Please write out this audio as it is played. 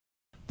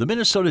The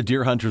Minnesota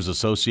Deer Hunters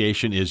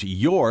Association is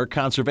your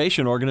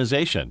conservation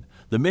organization.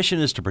 The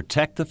mission is to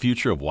protect the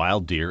future of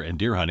wild deer and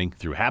deer hunting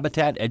through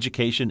habitat,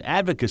 education,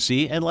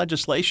 advocacy, and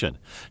legislation.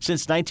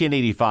 Since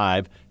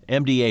 1985,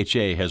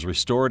 MDHA has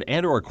restored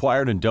and or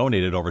acquired and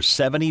donated over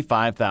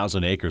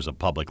 75,000 acres of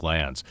public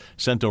lands,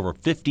 sent over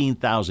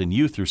 15,000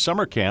 youth through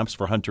summer camps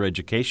for hunter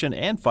education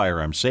and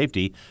firearm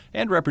safety,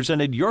 and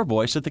represented your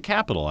voice at the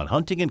Capitol on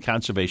hunting and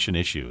conservation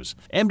issues.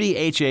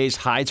 MDHA's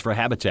Hides for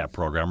Habitat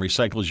program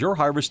recycles your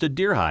harvested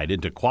deer hide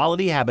into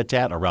quality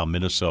habitat around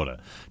Minnesota.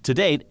 To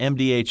date,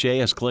 MDHA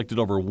has collected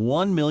over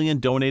 1 million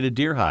donated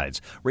deer hides,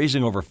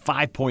 raising over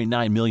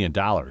 $5.9 million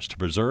to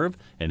preserve,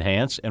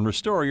 enhance, and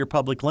restore your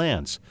public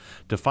lands.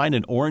 To find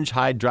an orange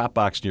hide drop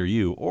box near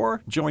you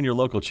or join your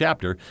local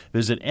chapter,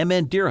 visit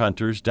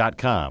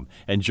mndeerhunters.com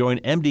and join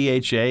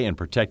MDHA in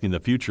protecting the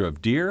future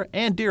of deer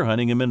and deer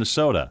hunting in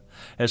Minnesota.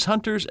 As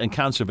hunters and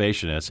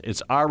conservationists,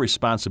 it's our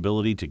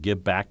responsibility to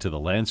give back to the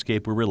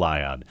landscape we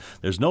rely on.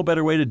 There's no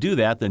better way to do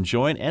that than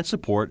join and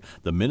support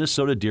the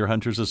Minnesota Deer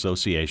Hunters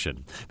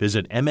Association.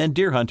 Visit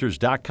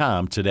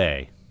mndeerhunters.com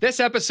today. This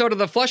episode of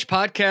the Flush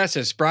Podcast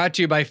is brought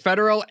to you by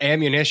Federal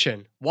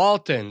Ammunition,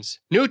 Waltons,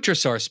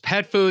 Nutrisource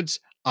Pet Foods,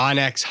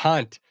 Onyx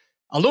Hunt,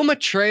 Aluma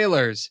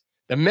Trailers,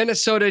 the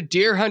Minnesota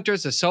Deer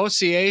Hunters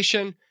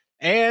Association,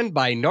 and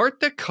by North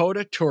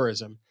Dakota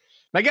Tourism.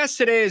 My guest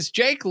today is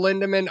Jake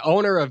Lindeman,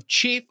 owner of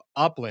Chief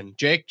Upland.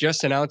 Jake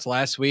just announced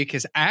last week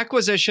his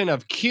acquisition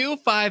of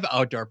Q5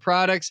 Outdoor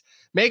Products,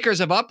 makers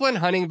of Upland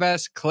hunting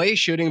vests, clay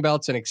shooting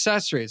belts, and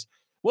accessories.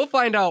 We'll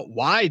find out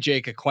why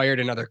Jake acquired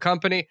another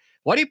company,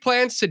 what he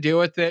plans to do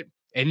with it,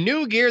 and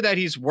new gear that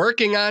he's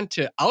working on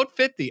to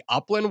outfit the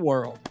upland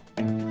world.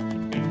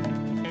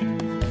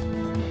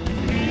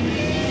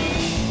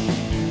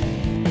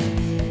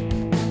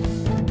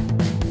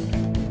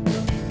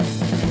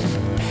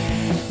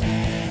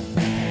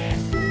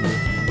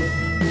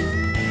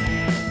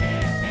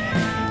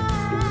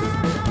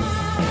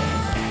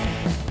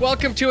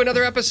 Welcome to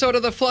another episode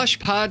of the Flush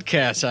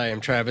Podcast. I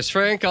am Travis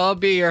Frank. I'll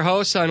be your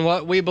host on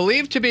what we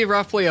believe to be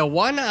roughly a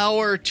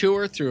 1-hour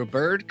tour through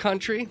bird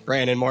country.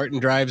 Brandon Morton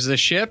drives the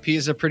ship.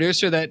 He's a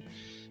producer that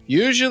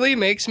usually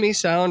makes me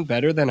sound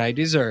better than I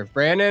deserve.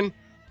 Brandon,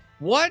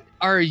 what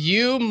are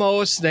you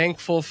most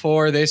thankful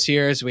for this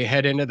year as we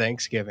head into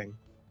Thanksgiving?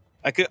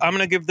 I'm going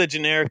to give the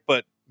generic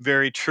but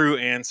very true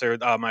answer.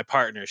 My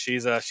partner,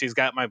 she's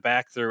got my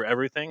back through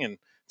everything, and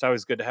it's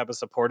always good to have a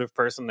supportive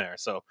person there.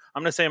 So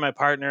I'm going to say my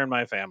partner and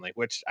my family,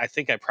 which I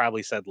think I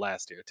probably said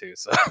last year too.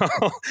 So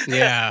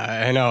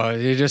yeah, I know.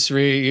 You're just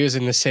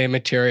reusing the same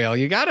material.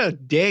 You got to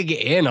dig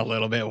in a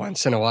little bit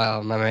once in a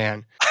while, my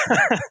man.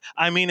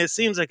 I mean, it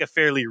seems like a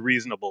fairly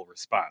reasonable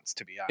response,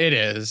 to be honest. It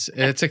is.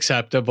 It's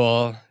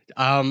acceptable.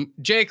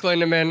 Jake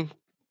Lindeman,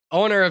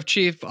 owner of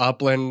Chief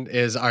Upland,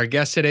 is our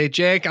guest today.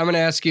 Jake, I'm going to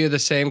ask you the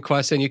same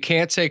question. You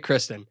can't say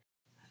Kristen.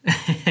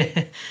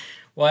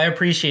 Well, I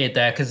appreciate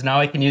that because now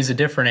I can use a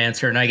different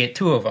answer and I get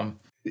two of them.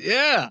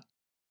 Yeah.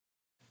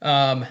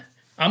 I'm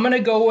going to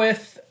go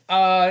with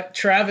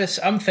Travis.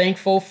 I'm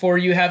thankful for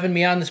you having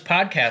me on this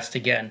podcast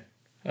again.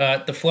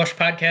 The Flush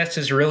Podcast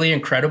is really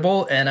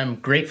incredible and I'm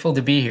grateful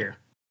to be here.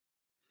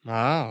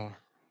 Wow.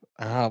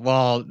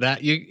 Well,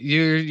 that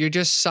you're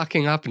just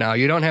sucking up now.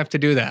 You don't have to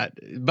do that.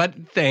 But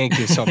thank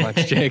you so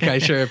much, Jake. I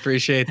sure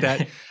appreciate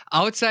that.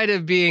 Outside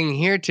of being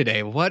here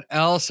today, what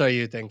else are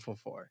you thankful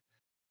for?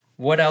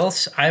 What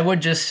else? I would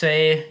just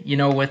say,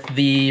 with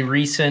the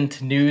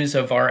recent news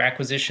of our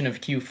acquisition of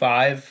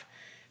Q5,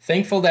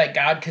 thankful that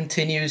God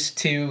continues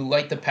to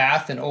light the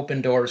path and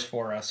open doors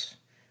for us.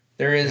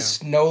 There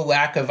is no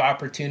lack of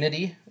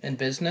opportunity in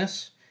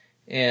business,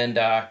 and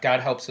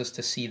God helps us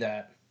to see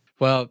that.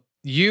 Well,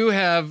 you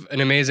have an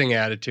amazing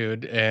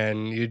attitude,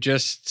 and you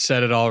just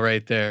said it all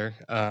right there,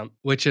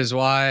 which is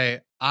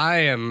why I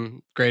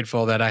am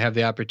grateful that I have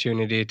the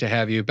opportunity to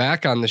have you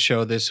back on the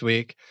show this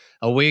week,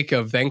 a week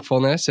of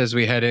thankfulness as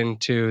we head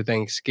into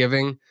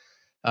Thanksgiving.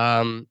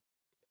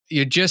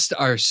 You just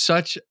are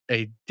such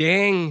a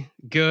dang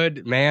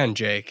good man,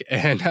 Jake,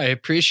 and I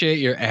appreciate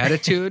your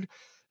attitude.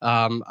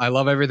 I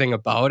love everything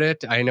about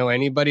it. I know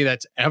anybody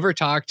that's ever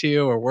talked to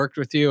you or worked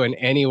with you in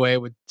any way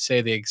would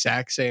say the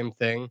exact same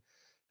thing.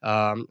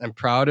 I'm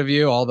proud of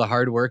you, all the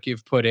hard work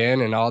you've put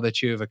in and all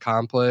that you've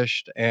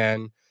accomplished.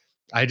 And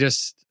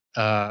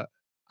I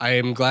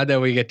am glad that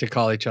we get to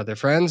call each other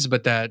friends,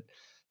 but that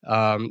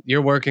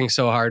you're working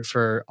so hard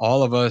for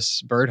all of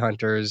us bird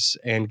hunters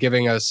and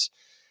giving us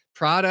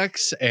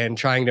products and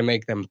trying to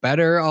make them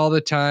better all the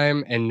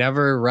time and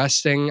never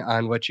resting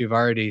on what you've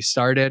already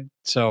started.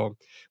 So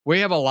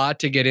we have a lot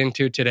to get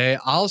into today.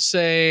 I'll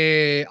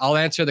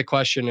answer the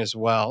question as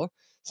well,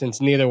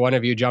 since neither one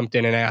of you jumped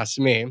in and asked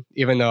me,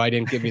 even though I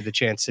didn't give you the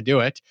chance to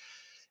do it.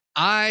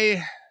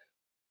 I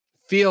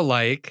feel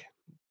like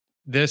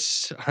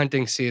this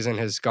hunting season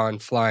has gone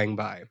flying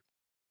by.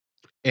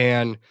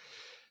 And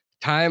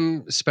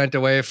time spent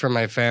away from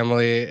my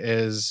family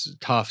is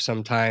tough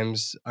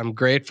sometimes. I'm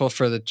grateful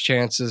for the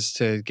chances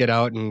to get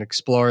out and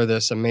explore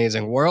this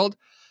amazing world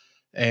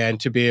and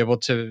to be able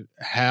to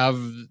have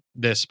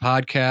this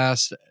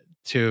podcast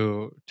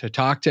to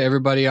talk to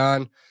everybody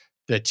on,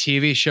 the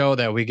TV show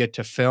that we get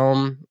to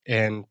film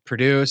and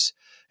produce,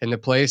 and the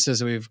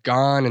places we've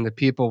gone and the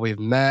people we've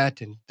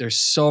met. And there's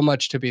so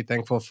much to be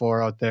thankful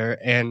for out there.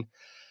 And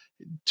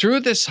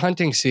through this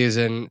hunting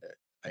season,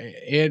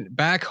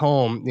 back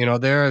home,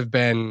 there have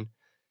been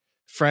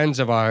friends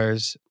of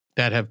ours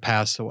that have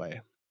passed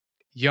away.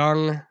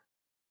 Young,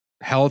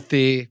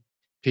 healthy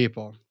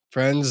people,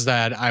 friends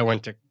that I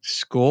went to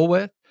school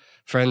with,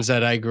 friends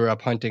that I grew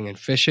up hunting and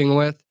fishing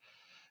with.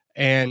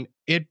 And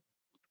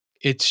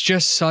it's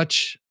just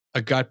such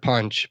a gut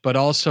punch, but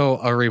also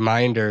a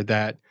reminder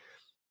that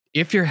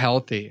if you're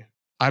healthy,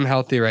 I'm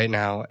healthy right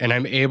now, and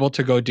I'm able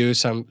to go do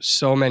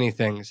so many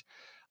things.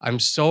 I'm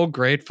so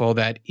grateful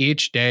that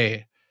each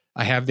day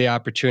I have the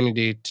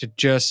opportunity to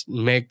just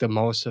make the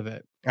most of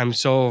it. I'm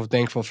so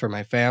thankful for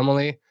my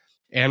family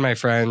and my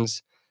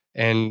friends.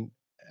 And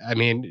I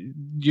mean,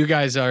 you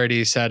guys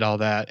already said all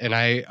that, and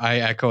I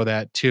echo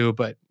that too,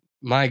 but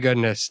my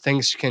goodness,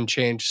 things can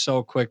change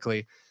so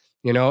quickly,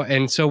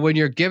 And so when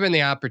you're given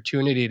the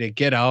opportunity to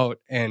get out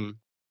and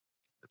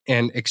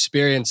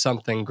experience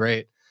something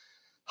great,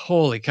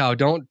 holy cow,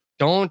 don't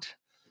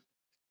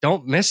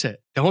miss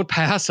it. Don't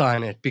pass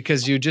on it,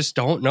 because you just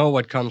don't know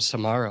what comes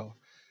tomorrow.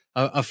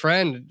 A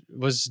friend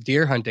was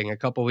deer hunting a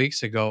couple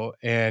weeks ago,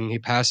 and he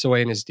passed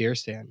away in his deer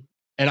stand.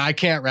 And I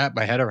can't wrap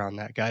my head around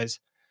that, guys.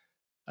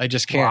 I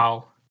just can't.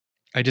 Wow.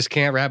 I just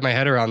can't wrap my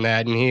head around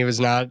that. And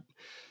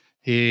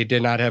he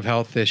did not have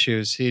health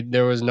issues.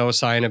 There was no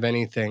sign of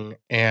anything.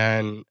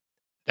 And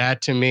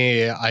that, to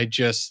me, I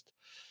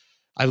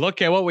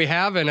look at what we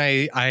have, and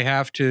I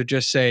have to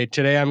just say,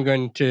 today I'm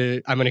going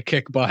to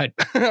kick butt.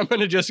 I'm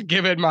going to just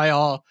give it my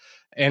all,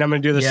 and I'm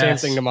going to do the same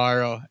thing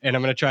tomorrow, and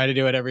I'm going to try to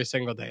do it every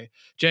single day.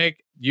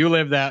 Jake, you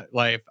live that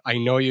life. I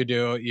know you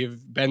do.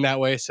 You've been that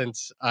way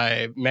since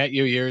I met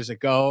you years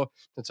ago.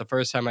 That's the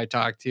first time I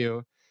talked to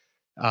you.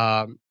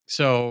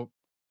 So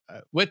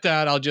with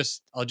that, I'll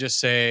just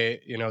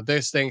say,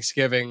 this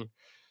Thanksgiving,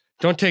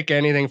 don't take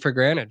anything for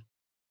granted.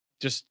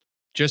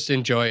 Just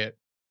enjoy it.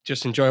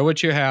 Just enjoy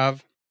what you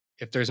have.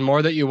 If there's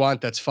more that you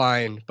want, that's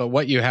fine. But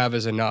what you have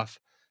is enough.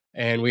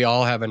 And we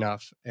all have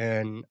enough.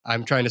 And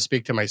I'm trying to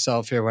speak to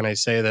myself here when I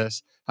say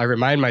this. I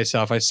remind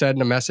myself, I said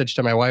in a message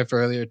to my wife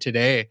earlier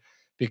today,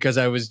 because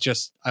I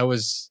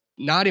was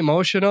not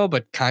emotional,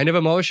 but kind of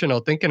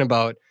emotional, thinking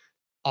about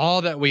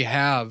all that we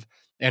have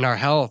and our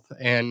health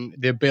and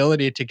the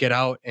ability to get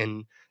out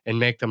and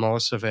make the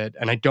most of it.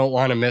 And I don't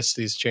want to miss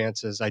these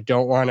chances. I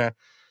don't want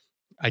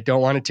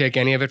to take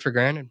any of it for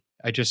granted.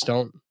 I just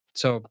don't.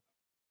 So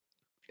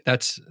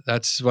that's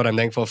what I'm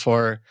thankful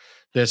for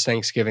this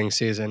Thanksgiving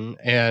season.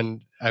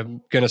 And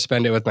I'm going to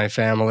spend it with my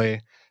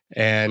family.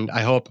 And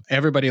I hope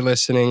everybody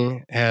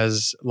listening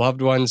has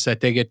loved ones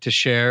that they get to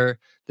share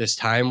this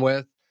time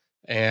with.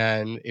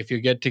 And if you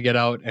get to get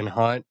out and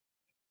hunt,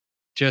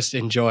 just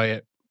enjoy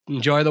it.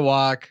 Enjoy the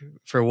walk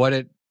for what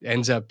it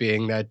ends up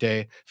being that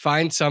day.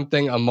 Find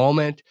something, a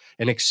moment,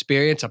 an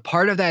experience, a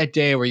part of that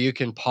day where you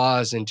can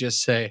pause and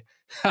just say,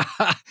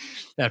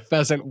 that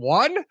pheasant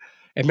won,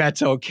 and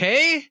that's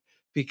okay,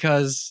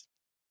 because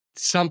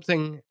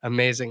something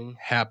amazing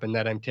happened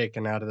that I'm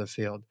taking out of the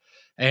field.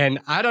 And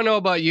I don't know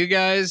about you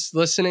guys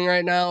listening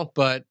right now,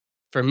 but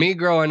for me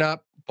growing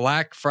up,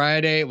 Black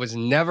Friday was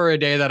never a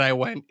day that I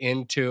went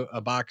into a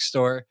box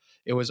store.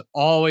 It was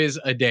always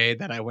a day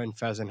that I went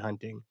pheasant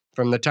hunting.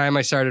 From the time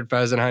I started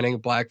pheasant hunting,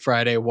 Black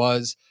Friday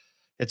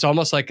it's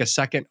almost like a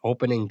second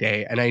opening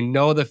day. And I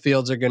know the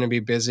fields are going to be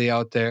busy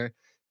out there.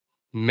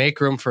 Make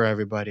room for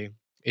everybody.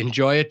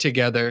 Enjoy it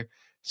together.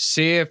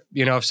 See if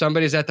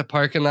somebody's at the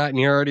parking lot and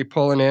you're already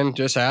pulling in,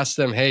 just ask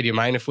them, hey, do you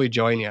mind if we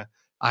join you?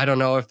 I don't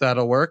know if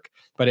that'll work,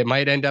 but it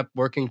might end up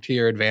working to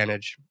your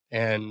advantage.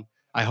 And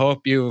I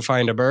hope you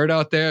find a bird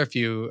out there if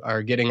you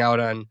are getting out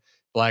on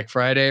Black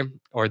Friday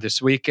or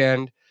this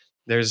weekend.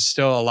 There's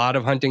still a lot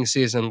of hunting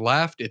season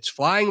left. It's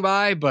flying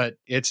by, but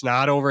it's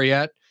not over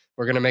yet.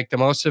 We're going to make the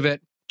most of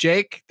it.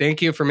 Jake,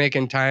 thank you for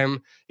making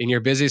time in your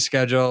busy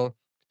schedule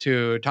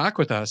to talk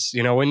with us.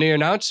 When the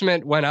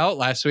announcement went out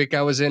last week,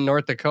 I was in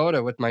North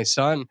Dakota with my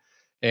son,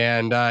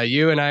 and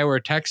you and I were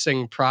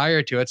texting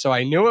prior to it, so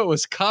I knew it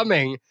was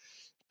coming,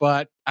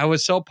 but I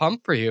was so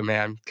pumped for you,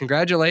 man.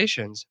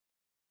 Congratulations.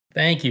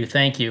 Thank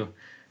you.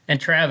 And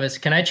Travis,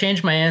 can I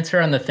change my answer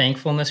on the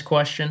thankfulness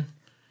question?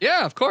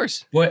 Yeah, of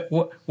course.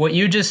 What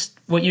you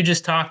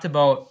just talked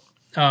about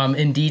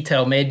in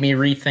detail made me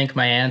rethink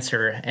my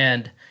answer.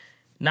 And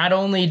not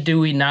only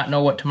do we not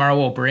know what tomorrow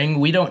will bring,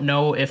 we don't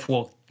know if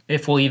we'll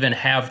even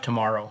have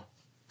tomorrow.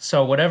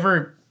 So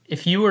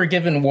if you were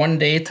given one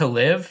day to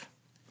live,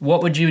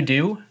 what would you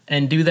do?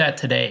 And do that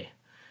today.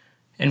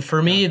 And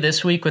for me,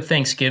 this week with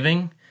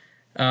Thanksgiving,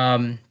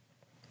 I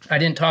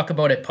didn't talk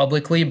about it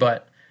publicly,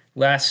 but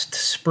last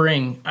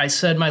spring, I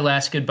said my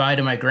last goodbye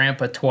to my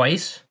grandpa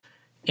twice,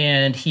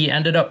 and he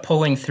ended up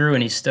pulling through,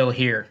 and he's still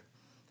here.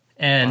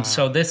 And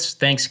so this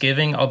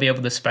Thanksgiving, I'll be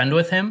able to spend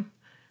with him.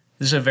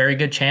 There's a very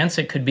good chance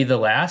it could be the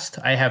last.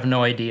 I have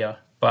no idea.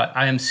 But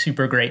I am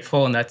super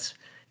grateful, and that's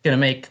going to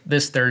make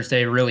this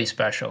Thursday really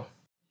special.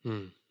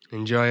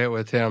 Enjoy it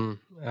with him.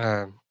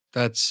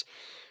 That's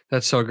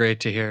so great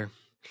to hear.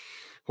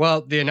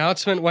 Well, the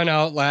announcement went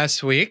out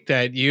last week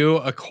that you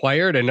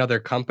acquired another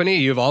company.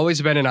 You've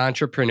always been an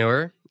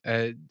entrepreneur.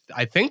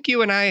 I think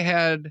you and I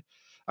had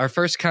our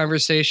first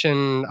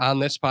conversation on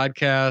this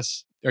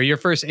podcast, or your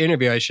first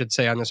interview, I should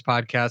say, on this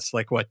podcast,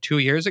 like 2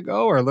 years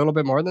ago, or a little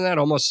bit more than that,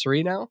 almost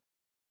 3 now?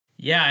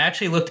 Yeah, I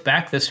actually looked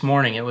back this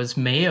morning. It was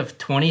May of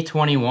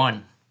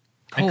 2021.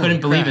 I couldn't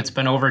believe it's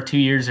been over 2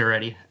 years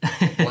already.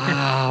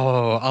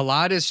 Wow. A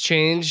lot has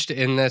changed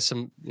in this,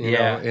 in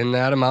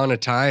that amount of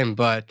time.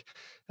 But,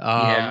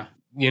 at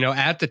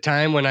the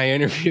time when I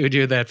interviewed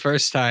you that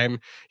first time,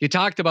 you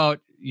talked about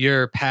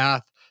your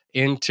path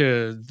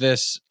into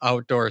this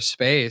outdoor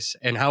space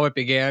and how it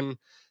began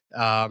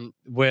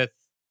with,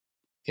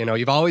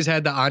 you've always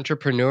had the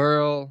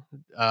entrepreneurial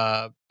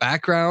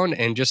background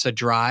and just a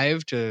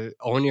drive to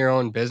own your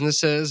own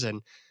businesses.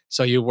 And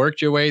so you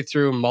worked your way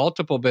through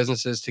multiple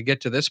businesses to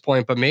get to this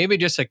point. But maybe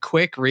just a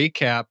quick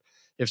recap,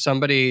 if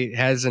somebody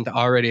hasn't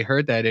already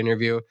heard that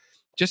interview,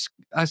 just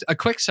a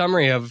quick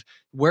summary of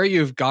where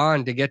you've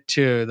gone to get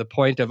to the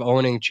point of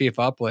owning Chief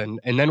Upland.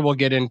 And then we'll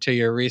get into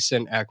your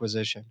recent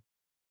acquisition.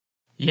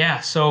 Yeah,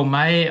 so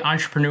my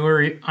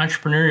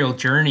entrepreneurial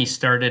journey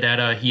started at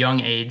a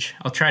young age.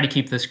 I'll try to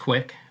keep this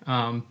quick,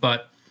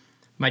 but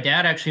my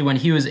dad actually, when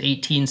he was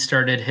 18,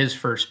 started his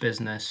first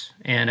business,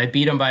 and I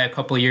beat him by a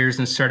couple of years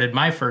and started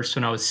my first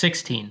when I was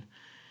 16.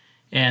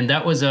 And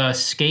that was a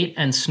skate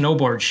and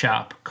snowboard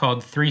shop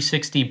called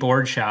 360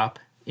 Board Shop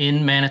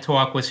in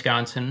Manitowoc,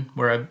 Wisconsin,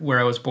 where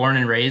I was born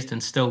and raised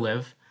and still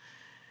live.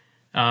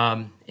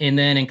 And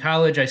then in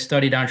college, I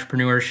studied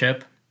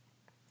entrepreneurship.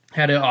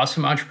 Had an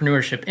awesome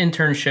entrepreneurship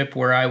internship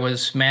where I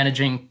was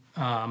managing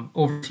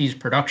overseas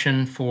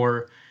production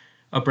for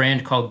a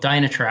brand called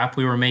Dynatrap.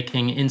 We were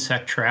making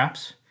insect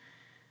traps.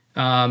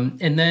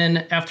 And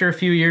then after a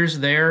few years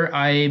there,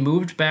 I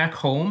moved back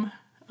home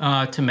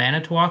to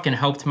Manitowoc and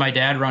helped my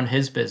dad run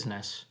his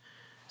business.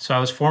 So I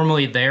was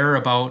formally there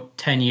about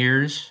 10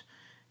 years.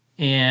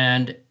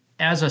 And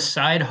as a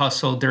side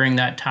hustle during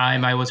that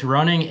time, I was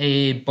running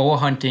a bow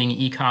hunting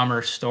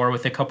e-commerce store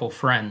with a couple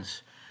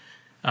friends.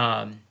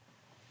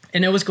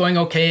 And it was going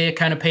okay. It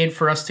kind of paid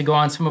for us to go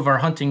on some of our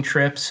hunting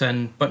trips,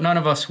 but none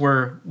of us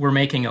were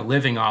making a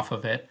living off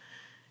of it.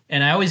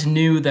 And I always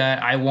knew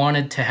that I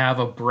wanted to have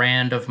a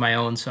brand of my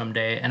own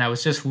someday, and I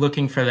was just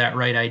looking for that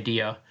right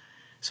idea.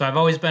 So I've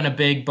always been a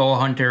big bow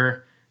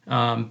hunter,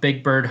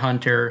 big bird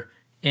hunter,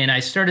 and I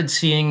started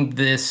seeing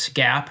this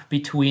gap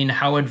between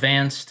how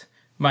advanced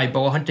my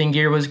bow hunting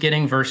gear was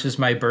getting versus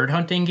my bird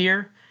hunting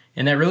gear.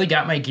 And that really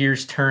got my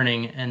gears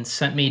turning and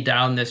sent me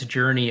down this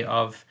journey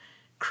of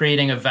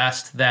creating a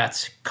vest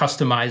that's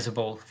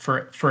customizable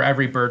for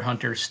every bird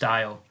hunter's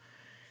style.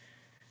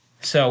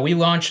 So we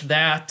launched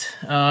that.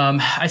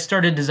 I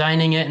started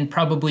designing it in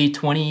probably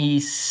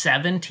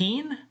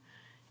 2017,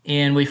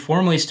 and we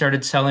formally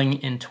started selling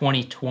in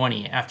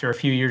 2020 after a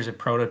few years of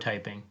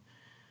prototyping.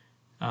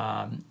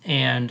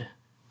 And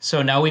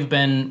so now we've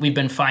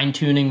been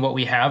fine-tuning what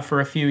we have for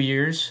a few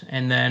years,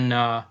 and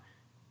then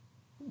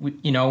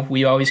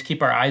we always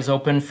keep our eyes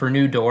open for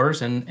new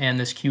doors, and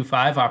this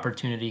Q5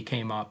 opportunity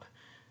came up.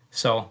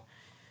 So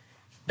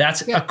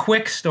that's a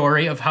quick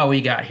story of how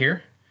we got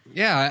here.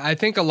 Yeah, I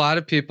think a lot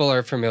of people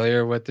are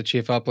familiar with the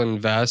Chief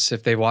Upland vest.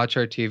 If they watch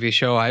our TV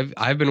show,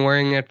 I've been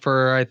wearing it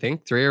for, I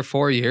think, 3 or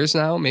 4 years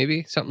now,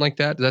 maybe something like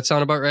that. Does that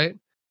sound about right?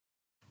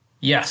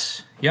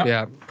 Yes. Yep.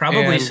 Yeah.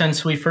 Probably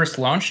since we first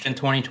launched in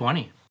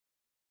 2020.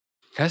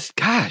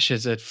 Gosh,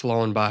 has it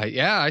flown by?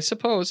 Yeah, I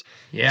suppose.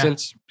 Yeah.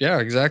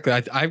 Exactly.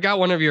 I've got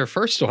one of your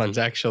first ones,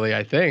 actually,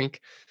 I think.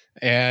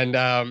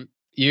 And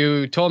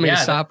you told me to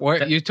stop.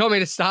 You told me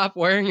to stop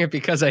wearing it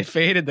because I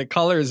faded the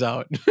colors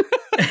out.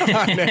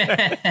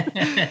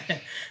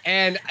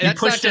 And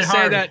that's not to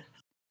say that.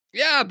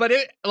 Yeah, but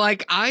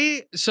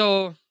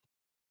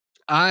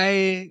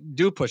I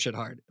do push it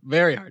hard,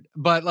 very hard.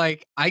 But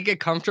I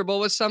get comfortable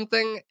with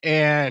something,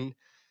 and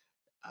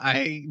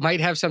I might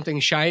have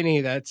something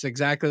shiny that's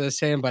exactly the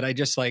same, but I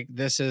just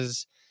this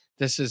is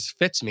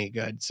fits me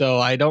good. So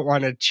I don't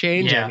want to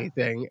change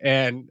anything.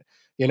 And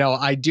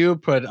I do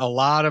put a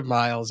lot of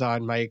miles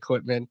on my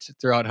equipment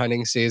throughout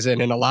hunting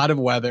season and a lot of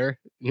weather,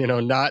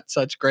 not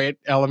such great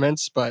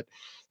elements, but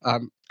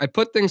I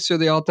put things through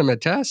the ultimate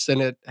test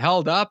and it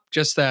held up,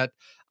 just that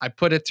I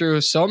put it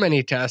through so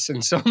many tests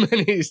and so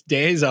many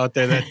days out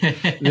there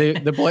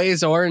that the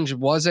Blaze Orange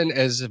wasn't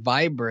as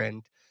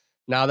vibrant.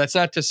 Now, that's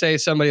not to say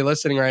somebody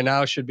listening right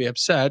now should be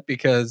upset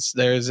because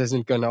theirs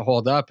isn't going to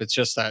hold up. It's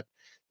just that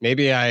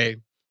maybe I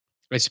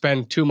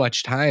spend too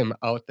much time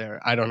out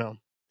there. I don't know.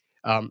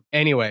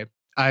 Anyway,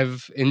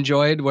 I've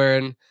enjoyed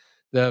wearing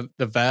the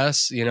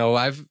vest.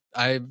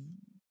 I've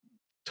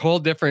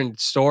told different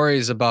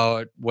stories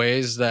about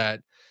ways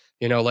that,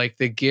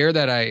 the gear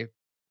that I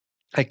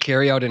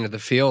carry out into the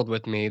field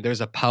with me,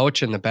 there's a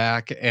pouch in the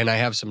back and I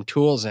have some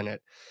tools in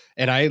it.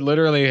 And I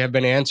literally have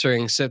been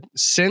answering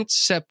since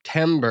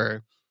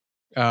September,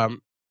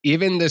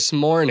 even this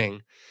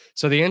morning.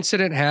 So the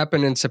incident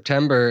happened in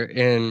September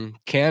in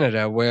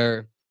Canada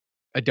where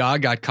a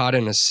dog got caught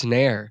in a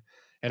snare.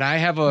 And I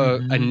have a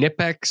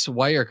Knipex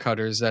wire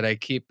cutters that I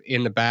keep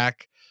in the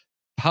back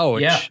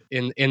pouch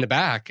in the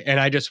back. And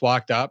I just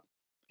walked up,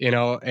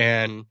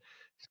 and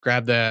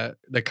grabbed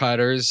the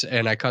cutters,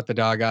 and I cut the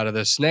dog out of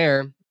the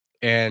snare.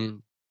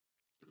 And,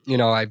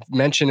 I've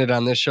mentioned it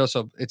on this show.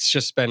 So it's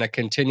just been a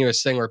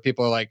continuous thing where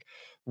people are like,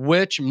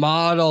 which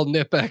model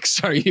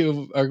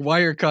Knipex are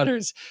wire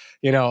cutters,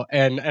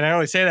 and I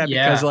only say that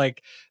because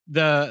like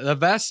the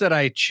vest that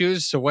I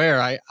choose to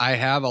wear, I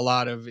have a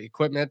lot of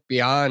equipment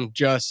beyond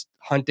just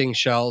hunting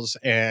shells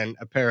and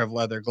a pair of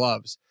leather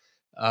gloves,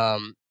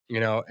 and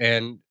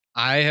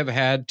I have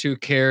had to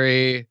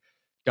carry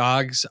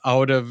dogs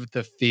out of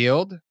the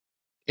field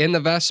in the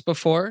vest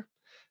before.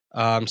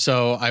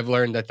 So I've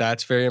learned that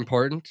that's very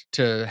important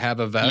to have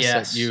a vest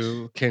that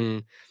you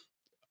can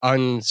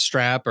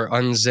unstrap or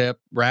unzip,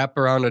 wrap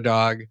around a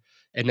dog,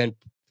 and then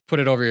put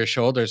it over your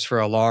shoulders for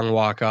a long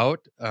walk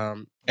out.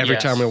 Every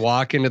time we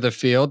walk into the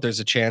field,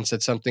 there's a chance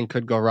that something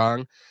could go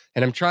wrong.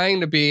 And I'm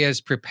trying to be as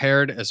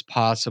prepared as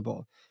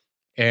possible.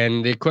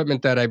 And the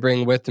equipment that I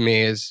bring with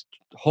me is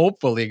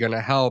hopefully going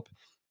to help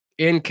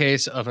in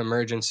case of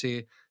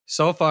emergency.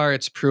 So far,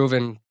 it's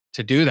proven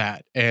to do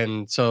that.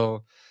 And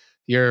so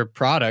your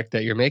product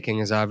that you're making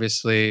is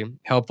obviously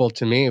helpful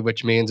to me,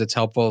 which means it's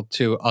helpful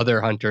to other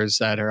hunters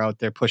that are out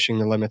there pushing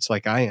the limits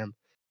like I am.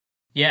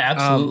 Yeah,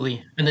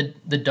 absolutely. And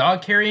the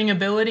dog carrying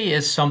ability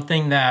is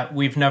something that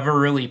we've never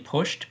really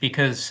pushed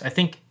because I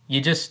think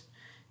you just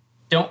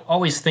don't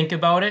always think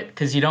about it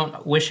because you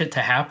don't wish it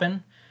to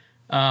happen.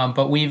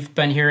 But we've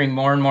been hearing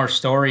more and more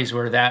stories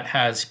where that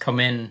has come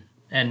in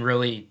and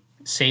really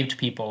saved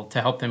people to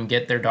help them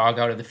get their dog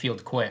out of the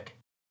field quick.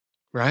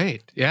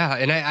 Right. Yeah.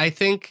 And I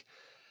think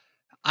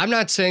I'm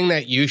not saying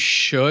that you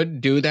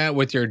should do that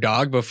with your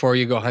dog before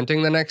you go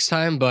hunting the next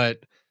time,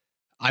 but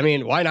I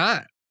mean, why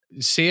not?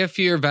 See if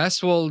your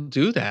vest will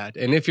do that.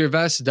 And if your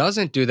vest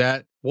doesn't do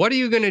that, what are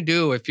you going to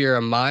do if you're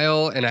 1.5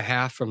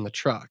 miles from the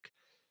truck?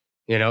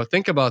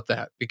 Think about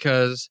that,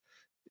 because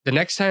the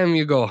next time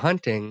you go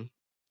hunting,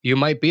 you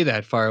might be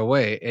that far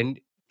away. And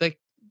like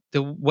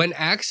when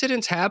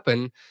accidents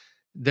happen,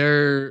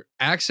 they're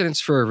accidents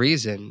for a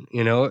reason.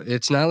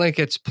 It's not like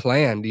it's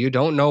planned. You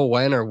don't know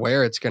when or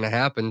where it's going to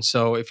happen.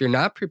 So if you're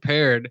not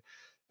prepared,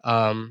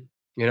 I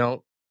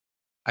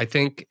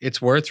think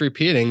it's worth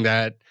repeating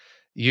that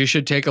you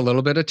should take a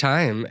little bit of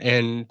time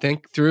and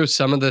think through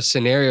some of the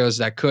scenarios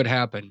that could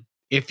happen.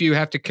 If you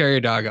have to carry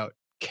your dog out,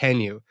 can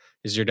you?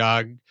 Is your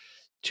dog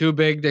too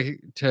big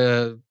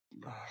to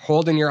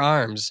hold in your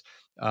arms?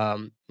 A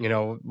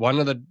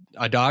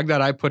dog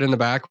that I put in the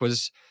back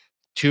was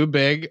too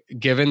big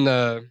given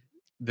the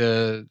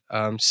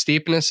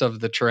steepness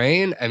of the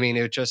terrain. I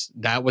mean,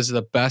 that was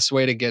the best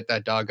way to get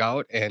that dog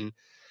out. And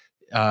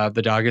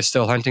the dog is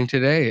still hunting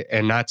today,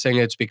 and not saying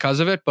it's because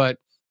of it, but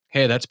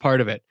hey, that's part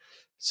of it.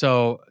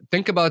 So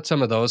think about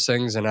some of those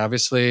things. And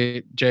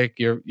obviously, Jake,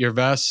 your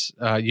vest,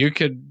 you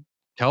could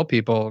tell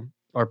people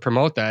or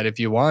promote that if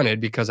you wanted,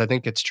 because I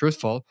think it's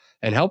truthful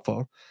and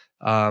helpful.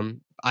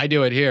 I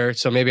do it here,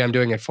 so maybe I'm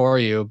doing it for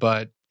you,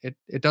 but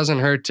it doesn't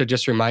hurt to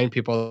just remind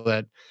people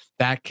that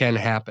can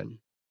happen.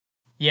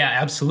 Yeah,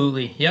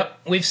 absolutely. Yep.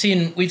 We've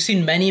seen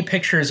many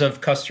pictures of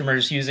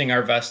customers using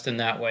our vest in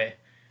that way.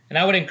 And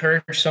I would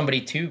encourage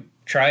somebody to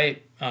try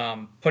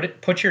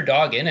put your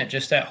dog in it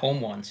just at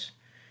home once.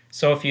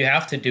 So if you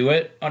have to do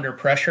it under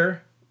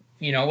pressure,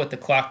 with the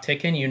clock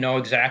ticking,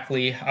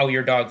 exactly how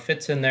your dog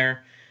fits in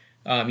there.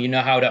 You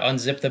know how to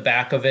unzip the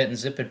back of it and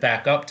zip it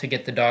back up to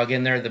get the dog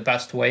in there the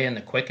best way and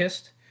the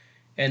quickest.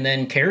 And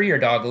then carry your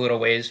dog a little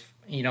ways,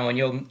 and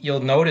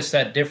you'll notice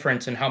that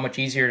difference in how much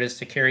easier it is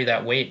to carry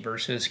that weight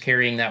versus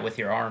carrying that with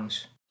your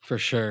arms. For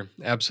sure.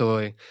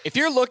 Absolutely. If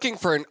you're looking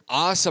for an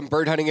awesome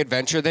bird hunting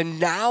adventure, then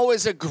now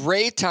is a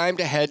great time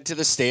to head to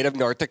the state of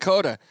North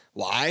Dakota.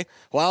 Why?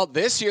 Well,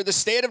 this year, the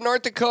state of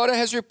North Dakota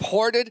has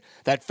reported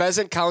that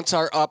pheasant counts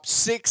are up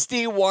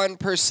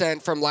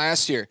 61% from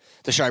last year.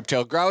 The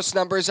sharp-tailed grouse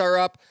numbers are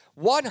up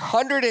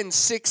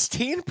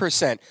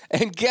 116%.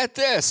 And get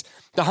this,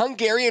 the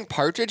Hungarian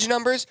partridge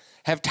numbers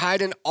have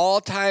tied an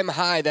all-time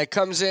high that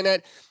comes in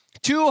at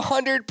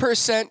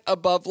 200%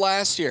 above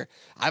last year.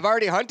 I've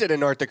already hunted in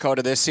North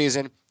Dakota this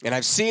season, and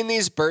I've seen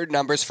these bird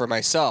numbers for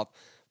myself.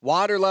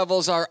 Water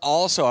levels are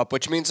also up,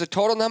 which means the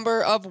total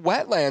number of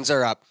wetlands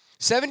are up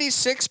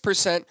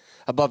 76%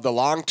 above the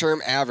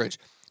long-term average.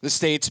 The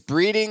state's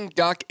breeding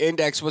duck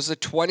index was the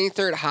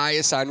 23rd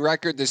highest on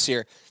record this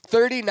year,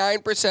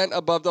 39%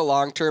 above the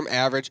long-term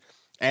average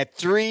at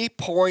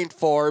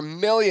 3.4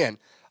 million.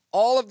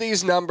 All of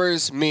these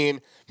numbers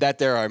mean that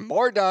there are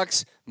more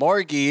ducks,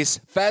 more geese,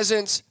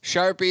 pheasants,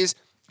 sharpies,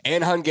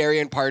 and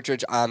Hungarian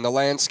partridge on the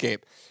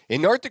landscape.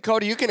 In North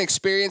Dakota, you can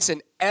experience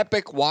an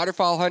epic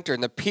waterfowl hunt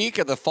during the peak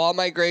of the fall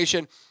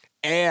migration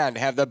and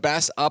have the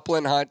best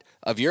upland hunt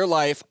of your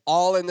life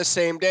all in the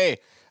same day.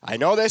 I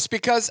know this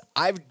because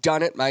I've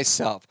done it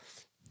myself.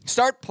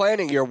 Start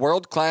planning your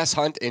world-class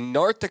hunt in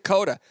North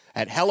Dakota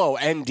at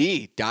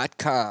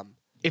HelloND.com.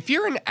 If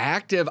you're an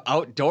active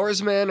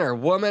outdoorsman or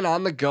woman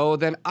on the go,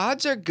 then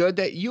odds are good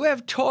that you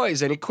have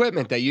toys and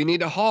equipment that you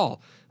need to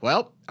haul.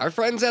 Well, our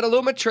friends at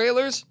Aluma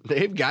Trailers,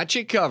 they've got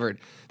you covered.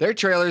 Their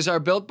trailers are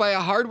built by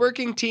a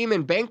hardworking team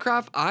in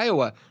Bancroft,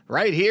 Iowa,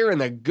 right here in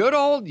the good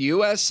old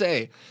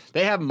USA.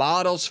 They have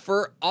models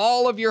for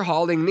all of your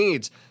hauling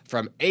needs,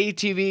 from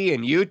ATV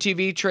and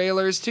UTV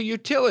trailers to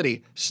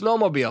utility,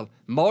 snowmobile,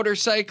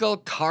 motorcycle,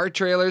 car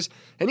trailers,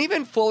 and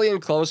even fully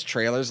enclosed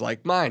trailers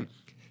like mine.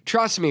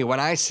 Trust me when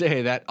I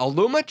say that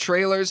Aluma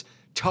Trailers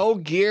tow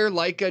gear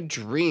like a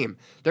dream.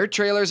 Their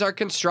trailers are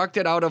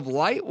constructed out of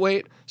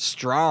lightweight,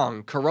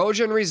 strong,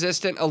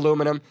 corrosion-resistant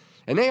aluminum,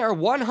 and they are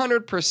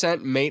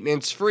 100%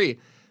 maintenance-free.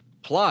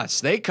 Plus,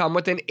 they come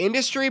with an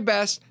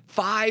industry-best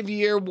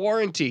 5-year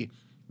warranty.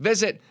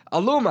 Visit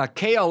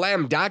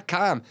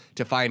alumaklm.com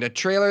to find a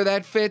trailer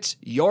that fits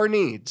your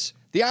needs.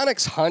 The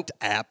onX Hunt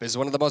app is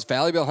one of the most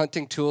valuable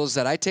hunting tools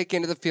that I take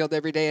into the field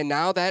every day, and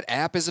now that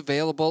app is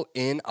available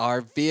in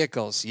our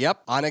vehicles.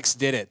 Yep, onX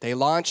did it. They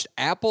launched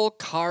Apple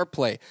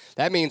CarPlay.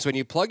 That means when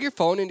you plug your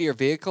phone into your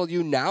vehicle,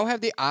 you now have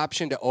the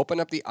option to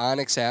open up the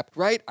onX app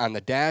right on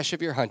the dash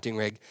of your hunting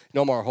rig.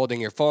 No more holding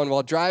your phone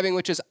while driving,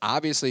 which is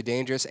obviously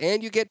dangerous,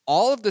 and you get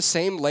all of the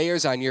same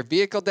layers on your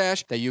vehicle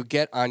dash that you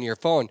get on your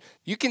phone.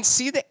 You can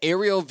see the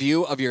aerial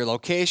view of your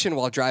location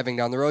while driving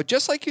down the road,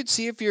 just like you'd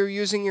see if you're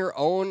using your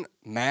own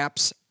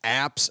maps,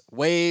 apps,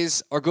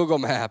 Waze, or Google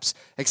Maps.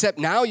 Except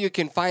now you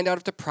can find out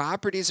if the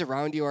properties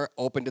around you are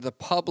open to the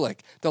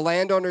public, the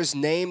landowner's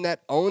name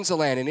that owns the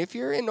land, and if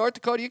you're in North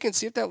Dakota, you can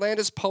see if that land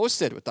is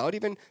posted without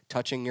even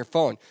touching your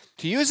phone.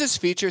 To use this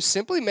feature,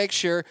 simply make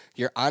sure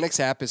your onX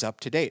app is up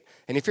to date.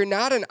 And if you're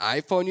not an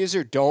iPhone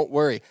user, don't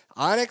worry.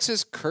 onX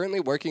is currently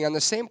working on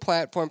the same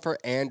platform for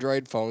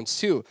Android phones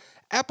too.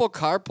 Apple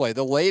CarPlay,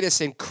 the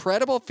latest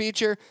incredible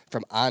feature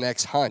from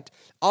onX Hunt.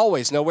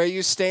 Always know where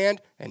you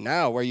stand, and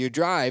now where you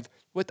drive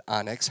with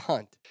onX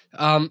Hunt.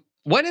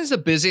 When is the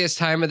busiest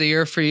time of the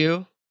year for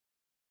you?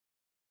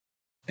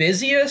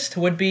 Busiest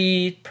would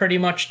be pretty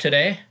much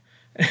today.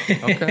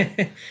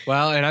 Okay.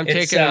 Well, and I'm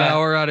taking an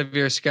hour out of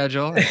your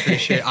schedule. I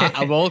appreciate it.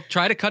 I will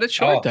try to cut it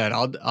short then.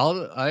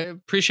 I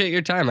appreciate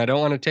your time. I don't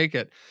want to take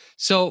it.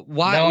 So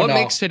what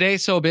makes today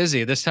so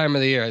busy this time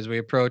of the year as we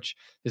approach?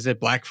 Is it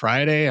Black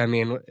Friday? I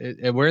mean,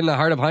 we're in the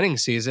heart of hunting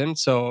season.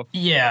 So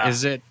yeah,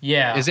 is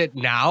it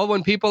now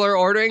when people are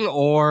ordering,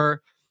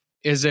 or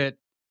is it,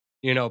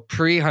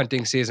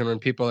 pre-hunting season when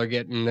people are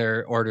getting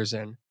their orders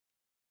in?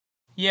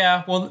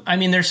 Yeah, well, I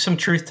mean, there's some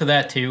truth to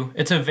that too.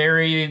 It's a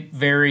very,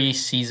 very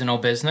seasonal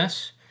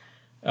business.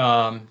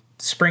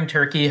 Spring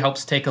turkey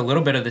helps take a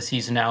little bit of the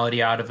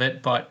seasonality out of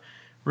it, but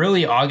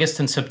really August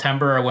and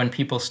September are when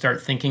people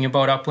start thinking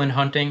about upland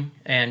hunting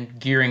and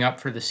gearing up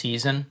for the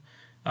season.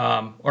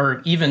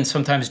 Or even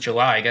sometimes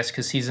July, I guess,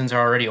 because seasons are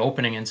already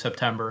opening in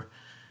September.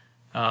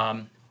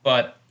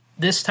 But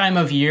this time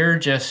of year,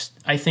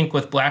 I think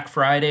with Black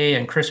Friday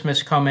and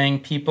Christmas coming,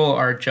 people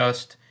are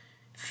just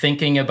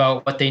thinking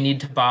about what they need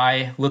to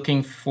buy,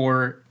 looking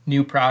for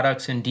new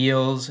products and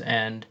deals,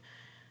 and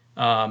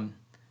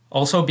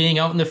also being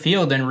out in the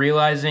field and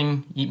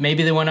realizing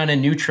maybe they went on a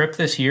new trip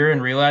this year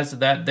and realized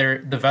that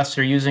the vest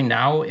they're using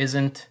now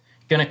isn't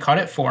going to cut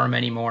it for them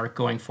anymore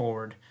going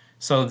forward.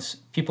 So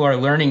people are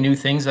learning new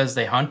things as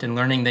they hunt and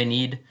learning they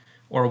need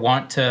or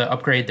want to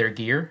upgrade their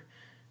gear.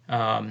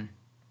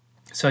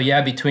 So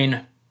yeah,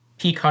 between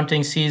peak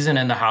hunting season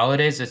and the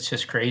holidays, it's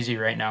just crazy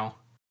right now.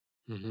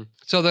 Mm-hmm.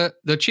 So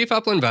the Chief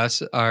Upland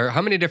vests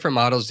how many different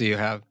models do you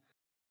have?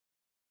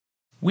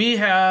 We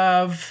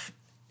have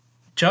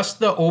just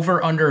the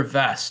over-under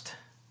vest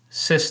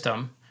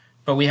system,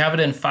 but we have it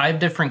in 5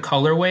 different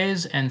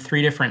colorways and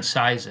 3 different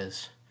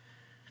sizes.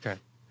 Okay.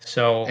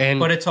 So,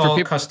 but it's all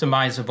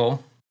customizable.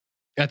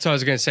 That's what I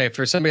was going to say.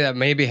 For somebody that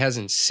maybe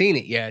hasn't seen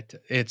it yet,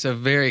 it's a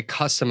very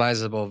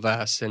customizable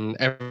vest, and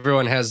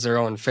everyone has their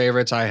own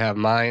favorites. I have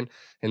mine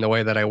in the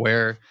way that I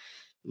wear,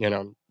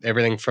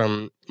 everything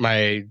from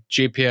my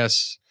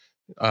GPS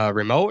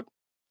remote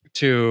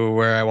to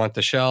where I want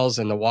the shells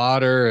and the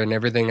water and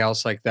everything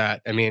else like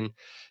that. I mean,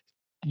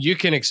 you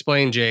can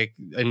explain, Jake,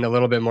 in a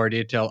little bit more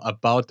detail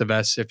about the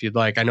vests if you'd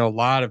like. I know a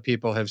lot of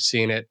people have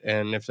seen it,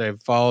 and if they've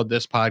followed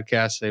this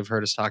podcast, they've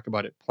heard us talk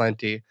about it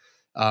plenty.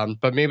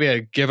 But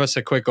maybe give us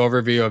a quick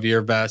overview of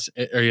your vest.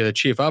 Are you the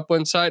Chief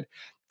Upland side?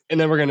 And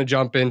then we're going to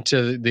jump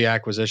into the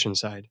acquisition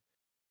side.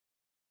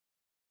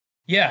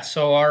 Yeah,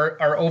 so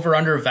our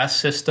over-under vest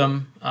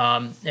system,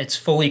 it's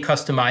fully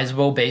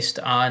customizable based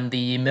on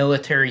the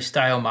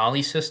military-style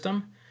MOLLE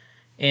system.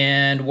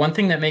 And one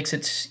thing that makes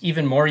it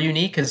even more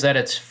unique is that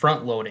it's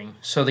front-loading.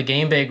 So the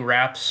game bag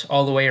wraps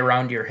all the way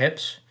around your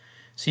hips.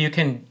 So you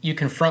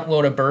can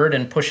front-load a bird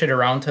and push it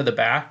around to the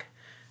back.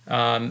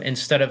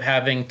 Instead of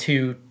having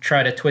to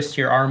try to twist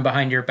your arm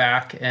behind your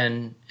back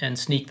and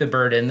sneak the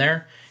bird in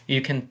there,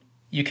 you can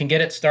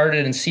get it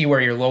started and see where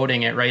you're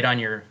loading it right on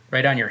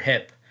your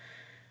hip.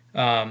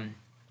 And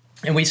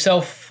we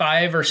sell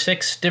 5 or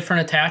 6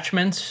 different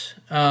attachments,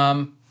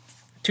 2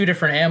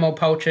 different ammo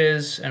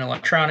pouches, an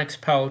electronics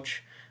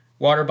pouch,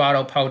 water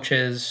bottle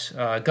pouches,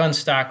 gun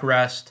stock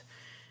rest,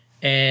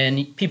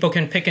 And people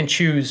can pick and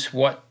choose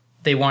what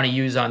they want to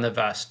use on the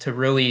vest to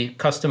really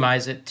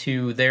customize it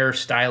to their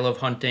style of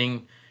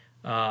hunting.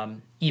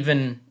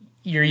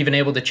 You're even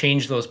able to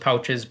change those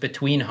pouches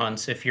between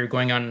hunts if you're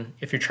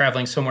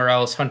traveling somewhere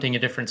else, hunting a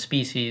different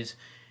species,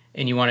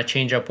 and you want to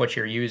change up what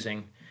you're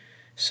using.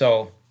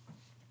 So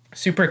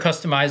super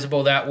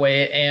customizable that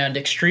way, and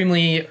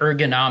extremely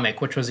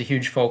ergonomic, which was a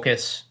huge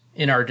focus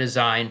in our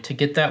design, to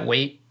get that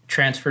weight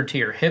transferred to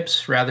your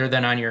hips rather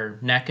than on your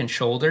neck and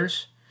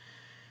shoulders.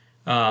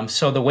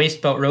 So the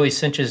waist belt really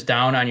cinches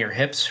down on your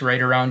hips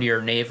right around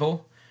your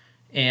navel,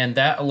 and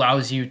that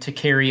allows you to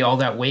carry all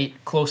that weight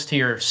close to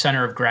your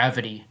center of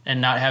gravity and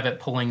not have it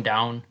pulling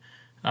down,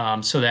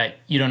 so that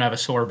you don't have a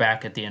sore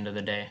back at the end of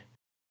the day.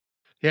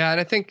 Yeah, and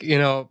I think,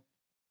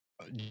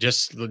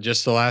 just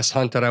the last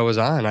hunt that I was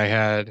on, I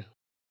had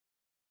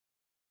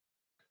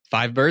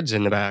 5 birds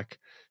in the back: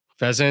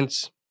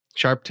 pheasants,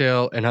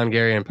 sharptail, and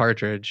Hungarian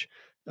partridge.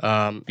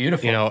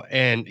 Beautiful.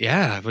 And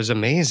yeah, it was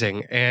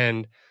amazing.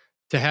 And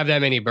to have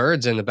that many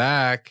birds in the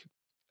back,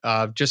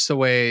 just the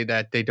way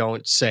that they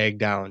don't sag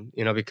down,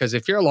 because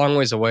if you're a long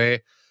ways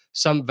away,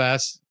 some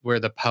vests where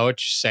the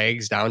pouch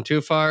sags down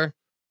too far,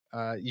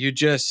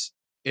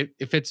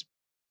 if it's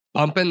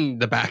bumping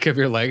the back of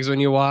your legs when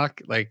you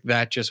walk, like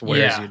that just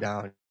wears you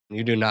down.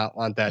 You do not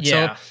want that.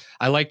 Yeah. So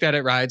I like that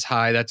it rides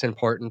high. That's an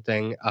important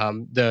thing.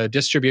 The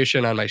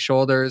distribution on my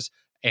shoulders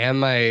and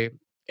my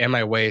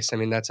waist. I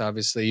mean, that's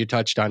obviously, you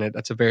touched on it.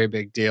 That's a very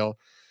big deal.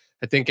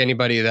 I think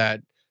anybody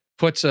that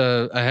puts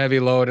a heavy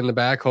load in the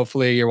back,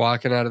 hopefully you're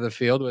walking out of the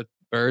field with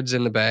birds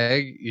in the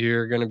bag,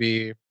 you're going to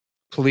be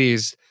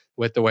pleased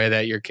with the way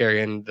that you're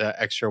carrying the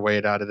extra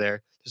weight out of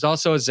there. There's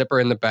also a zipper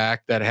in the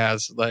back that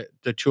has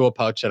the tool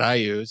pouch that I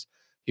use.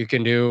 You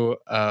can do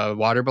a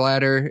water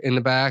bladder in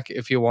the back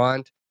if you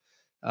want.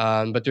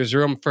 But there's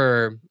room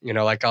for,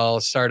 like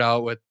I'll start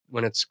out with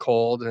when it's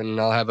cold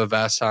and I'll have a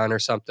vest on or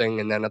something,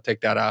 and then I'll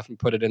take that off and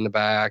put it in the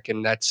back,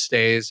 and that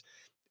stays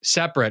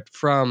separate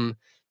from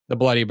the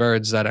bloody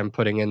birds that I'm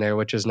putting in there,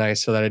 which is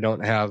nice, so that I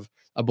don't have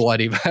a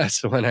bloody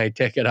vest when I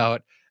take it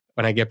out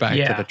when I get back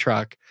to the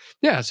truck.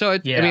 Yeah. So I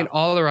mean,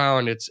 all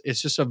around, it's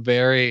just a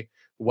very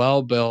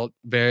well built,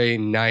 very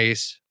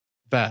nice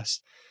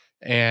vest,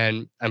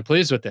 and I'm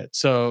pleased with it.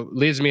 So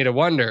leads me to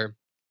wonder,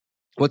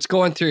 what's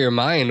going through your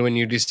mind when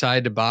you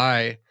decide to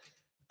buy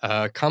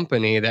a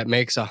company that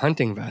makes a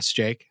hunting vest,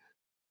 Jake?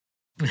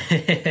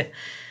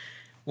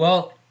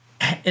 Well,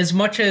 as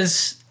much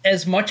as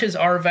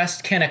our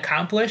vest can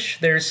accomplish,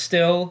 there's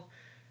still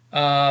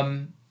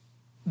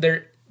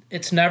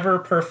it's never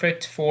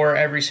perfect for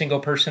every single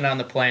person on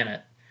the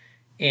planet.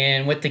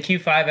 And with the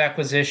Q5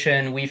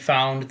 acquisition, we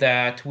found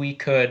that we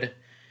could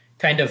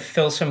kind of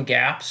fill some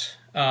gaps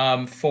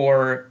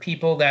for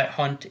people that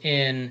hunt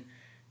in,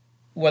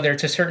 whether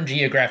it's a certain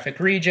geographic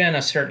region,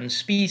 a certain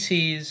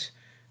species.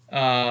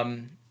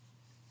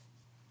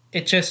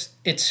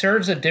 It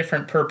serves a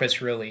different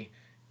purpose, really.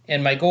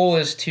 And my goal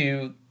is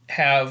to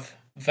have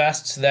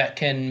vests that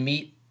can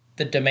meet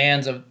the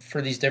demands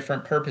for these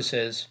different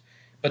purposes,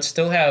 but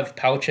still have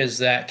pouches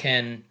that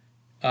can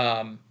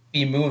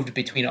be moved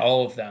between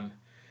all of them.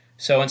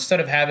 So instead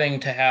of having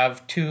to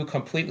have 2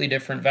 completely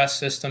different vest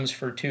systems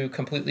for 2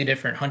 completely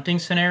different hunting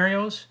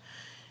scenarios,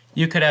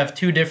 you could have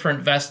 2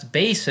 different vest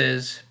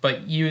bases,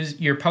 but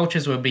your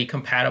pouches would be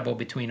compatible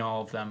between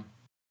all of them.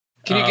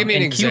 Can you give me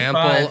an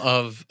example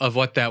of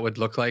what that would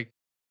look like?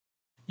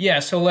 Yeah,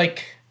 so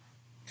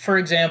for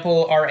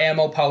example, our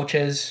ammo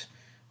pouches,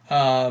 we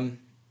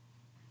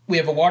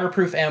have a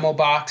waterproof ammo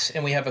box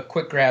and we have a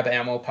quick grab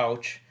ammo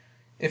pouch.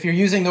 If you're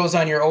using those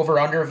on your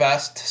over-under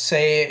vest,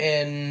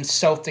 say in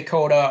South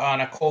Dakota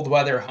on a cold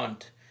weather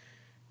hunt,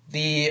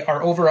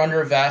 our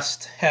over-under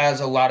vest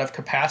has a lot of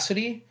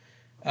capacity,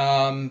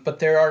 but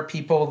there are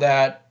people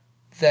that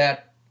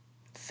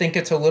think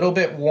it's a little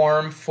bit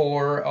warm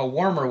for a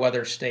warmer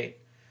weather state.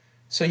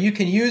 So you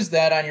can use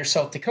that on your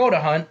South Dakota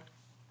hunt,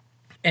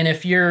 and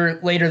if you're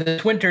later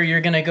this winter,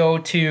 you're going to go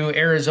to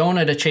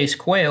Arizona to chase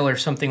quail or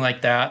something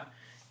like that,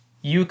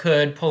 you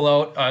could pull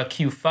out a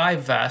Q5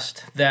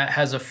 vest that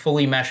has a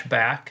fully mesh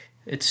back.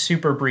 It's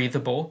super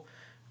breathable.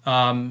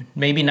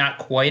 Maybe not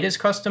quite as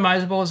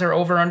customizable as our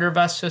over-under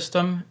vest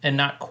system, and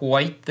not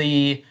quite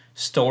the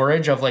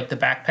storage of the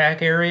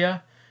backpack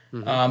area,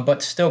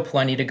 but still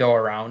plenty to go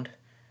around.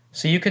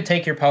 So you could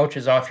take your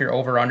pouches off your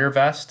over-under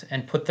vest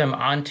and put them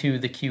onto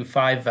the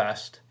Q5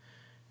 vest,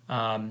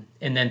 and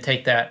then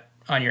take that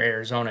on your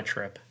Arizona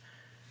trip.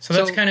 So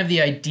that's kind of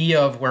the idea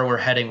of where we're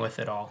heading with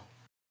it all.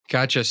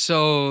 Gotcha.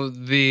 So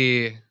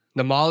the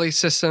MOLLE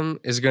system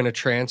is going to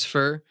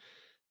transfer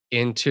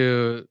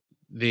into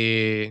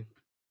the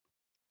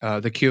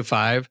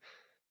Q5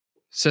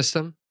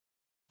 system?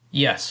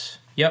 Yes.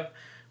 Yep.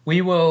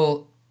 We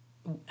will.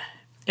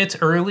 It's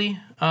early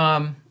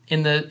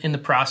in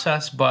the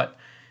process, but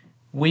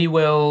we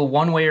will,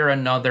 one way or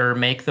another,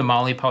 make the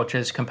MOLLE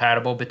pouches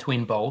compatible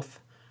between both.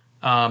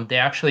 They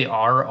actually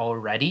are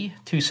already,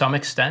 to some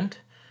extent.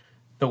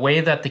 The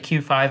way that the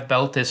Q5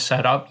 belt is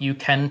set up, you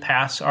can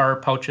pass our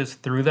pouches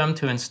through them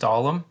to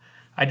install them,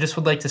 I just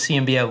would like to see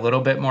them be a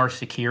little bit more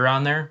secure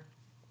on there.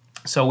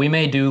 So we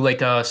may do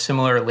like a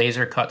similar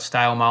laser cut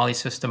style MOLLE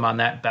system on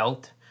that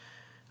belt.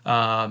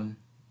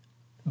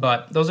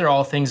 But those are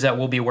all things that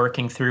we'll be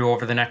working through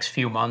over the next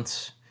few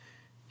months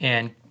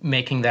and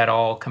making that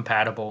all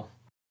compatible.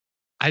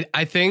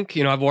 I think,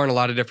 I've worn a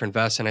lot of different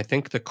vests, and I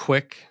think the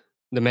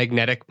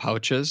magnetic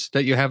pouches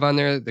that you have on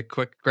there, the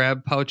quick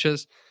grab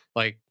pouches,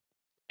 like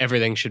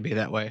everything should be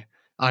that way.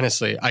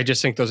 Honestly, I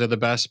just think those are the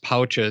best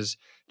pouches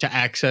to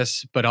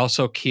access, but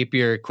also keep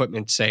your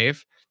equipment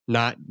safe,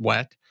 not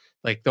wet.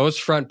 Like those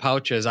front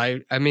pouches,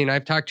 I mean,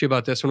 I've talked to you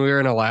about this when we were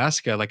in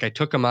Alaska. Like I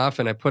took them off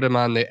and I put them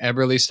on the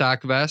Eberly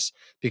stock vests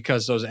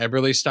because those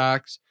Eberly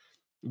stocks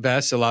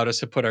vests allowed us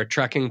to put our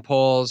trekking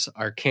poles,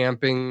 our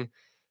camping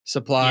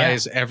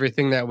supplies,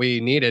 everything that we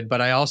needed. But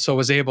I also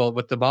was able,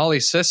 with the MOLLE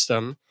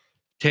system,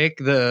 take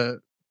the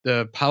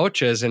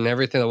pouches and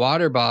everything, the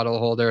water bottle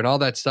holder and all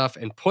that stuff,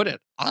 and put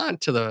it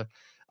onto the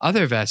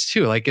other vest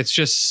too. Like it's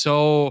just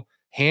so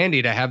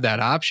handy to have that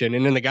option.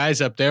 And then the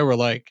guys up there were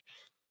like,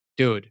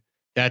 dude,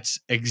 that's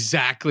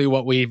exactly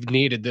what we've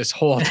needed this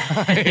whole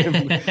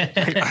time. Like,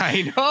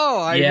 I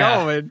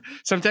know. And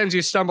sometimes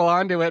you stumble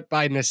onto it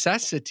by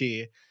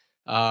necessity.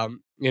 And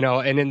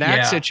in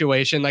that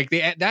situation, like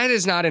that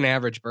is not an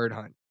average bird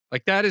hunt.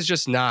 Like that is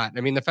just not.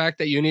 I mean, the fact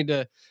that you need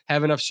to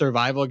have enough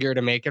survival gear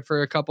to make it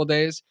for a couple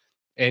days,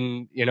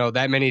 and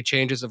that many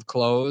changes of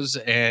clothes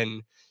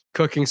and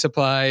cooking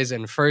supplies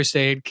and first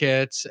aid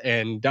kits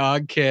and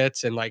dog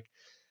kits, and like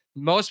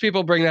most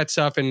people bring that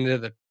stuff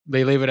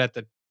they leave it at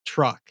the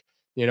truck,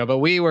 but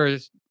we were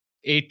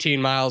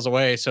 18 miles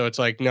away, so it's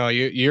like, no,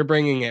 you're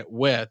bringing it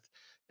with,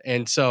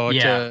 and so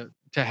to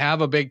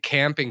have a big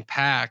camping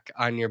pack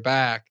on your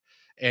back,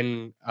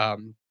 and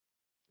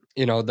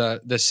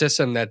the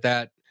system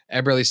that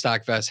Eberly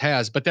stock vest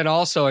has, but then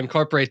also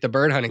incorporate the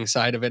bird hunting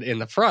side of it in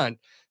the front.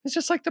 It's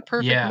just like the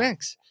perfect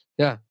mix.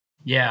 Yeah.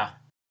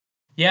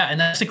 Yeah, and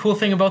that's the cool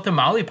thing about the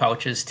MOLLE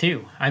pouches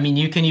too. I mean,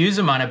 you can use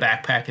them on a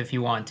backpack if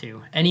you want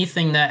to.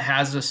 Anything that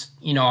has this,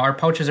 our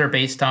pouches are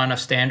based on a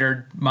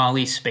standard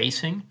MOLLE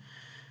spacing.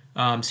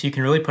 So you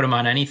can really put them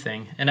on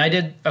anything. And I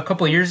did a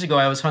couple of years ago,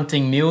 I was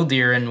hunting mule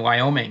deer in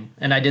Wyoming,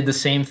 and I did the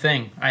same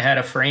thing. I had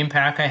a frame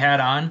pack I had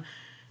on,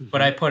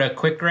 but I put a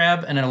quick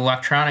grab and an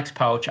electronics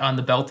pouch on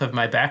the belt of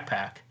my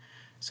backpack.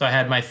 So I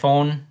had my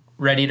phone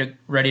ready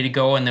to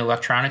go in the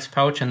electronics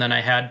pouch, and then I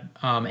had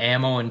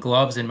ammo and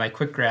gloves in my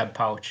quick grab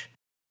pouch.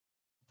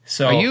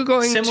 So are you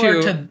going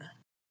similar to?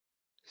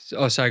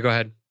 Oh, sorry. Go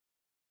ahead.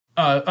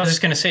 I was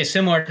just going to say,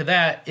 similar to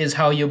that is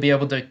how you'll be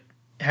able to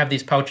have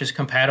these pouches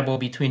compatible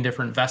between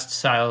different vest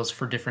styles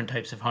for different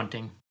types of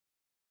hunting.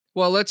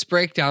 Well, let's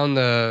break down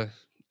do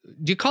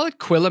you call it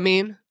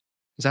Quillamine?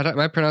 Am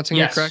I pronouncing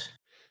it correct?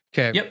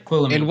 Okay. Yep,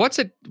 Quillamine. And what's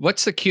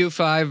the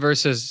Q5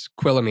 versus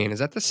Quillamine? Is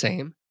that the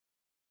same?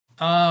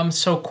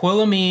 So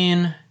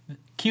Quillamine,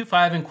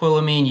 Q5 and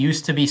Quillamine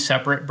used to be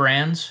separate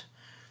brands.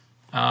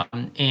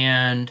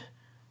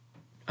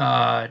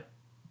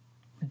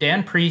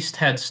 Dan Priest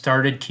had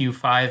started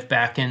Q5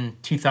 back in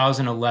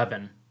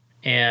 2011,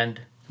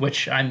 and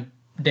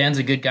Dan's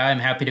a good guy. I'm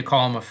happy to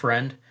call him a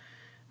friend.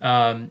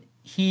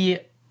 He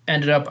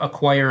ended up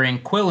acquiring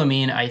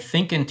Quillamine, I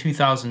think, in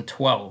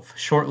 2012,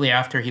 shortly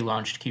after he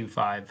launched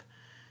Q5.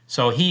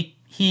 So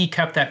he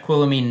kept that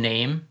Quillamine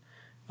name.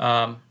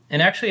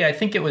 And actually, I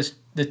think it was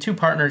the two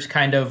partners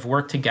kind of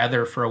worked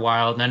together for a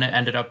while, and then it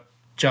ended up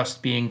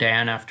just being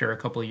Dan after a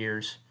couple of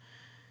years.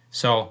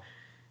 So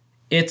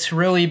it's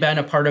really been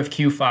a part of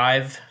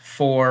Q5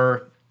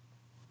 for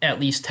at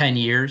least 10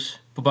 years.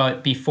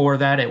 But before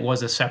that, it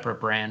was a separate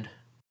brand.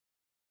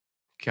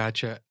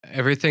 Gotcha.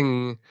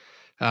 Everything,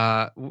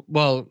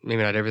 well,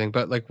 maybe not everything,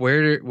 but like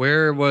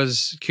where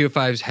was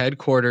Q5's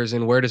headquarters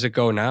and where does it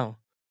go now?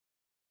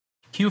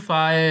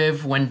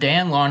 Q5, when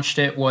Dan launched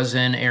it, was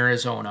in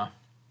Arizona.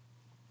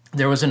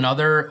 There was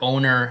another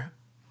owner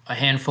a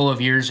handful of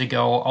years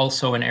ago,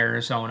 also in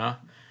Arizona.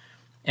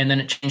 And then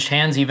it changed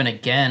hands even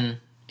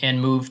again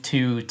and moved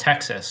to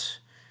Texas.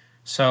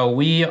 So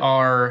we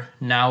are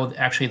now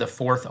actually the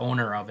fourth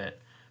owner of it.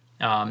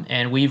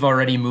 And we've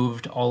already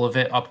moved all of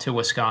it up to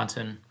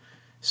Wisconsin.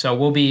 So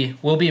we'll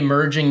be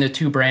merging the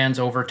two brands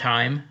over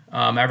time.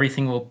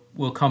 Everything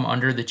will come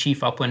under the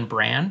Chief Upland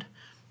brand,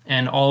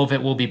 and all of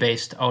it will be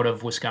based out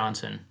of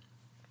Wisconsin.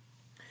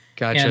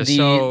 Gotcha.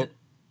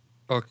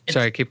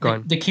 Sorry, keep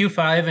going. The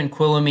Q5 and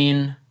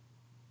Quillamine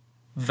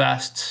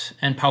vests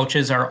and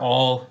pouches are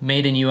all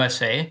made in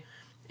USA,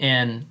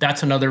 and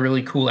that's another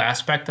really cool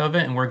aspect of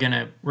it, and we're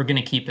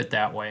gonna keep it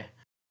that way.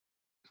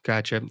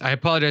 Gotcha. I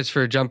apologize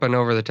for jumping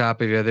over the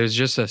top of you. There's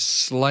just a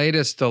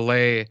slightest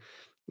delay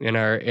in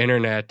our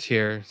internet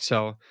here.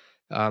 So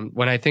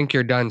when I think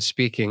you're done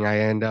speaking, I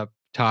end up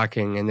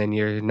talking and then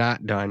you're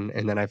not done.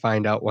 And then I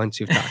find out once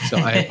you've talked. So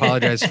I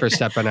apologize for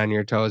stepping on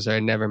your toes. I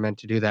never meant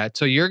to do that.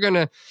 So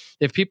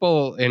if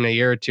people in a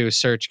year or two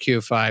search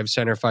Q5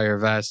 centerfire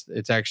vest,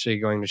 it's actually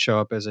going to show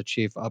up as a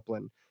Chief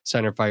Upland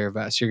centerfire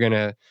vest. You're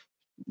going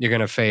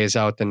to phase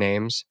out the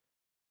names.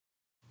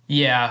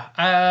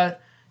 Yeah.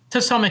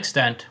 To some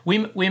extent,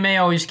 we may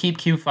always keep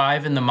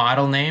Q5 in the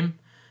model name,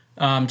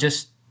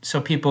 just so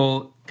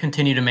people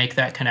continue to make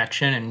that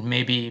connection and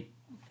maybe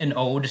an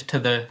ode to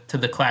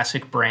the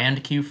classic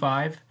brand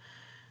Q5.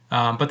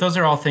 But those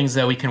are all things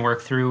that we can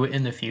work through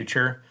in the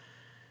future.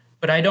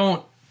 But I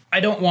don't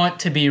want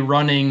to be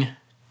running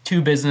two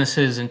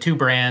businesses and two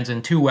brands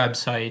and two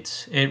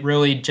websites. It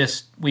really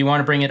just, we want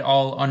to bring it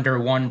all under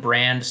one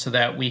brand so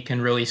that we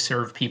can really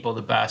serve people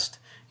the best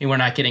and we're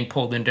not getting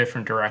pulled in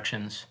different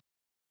directions.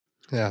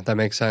 Yeah, that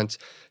makes sense.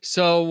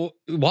 So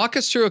walk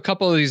us through a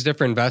couple of these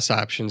different vest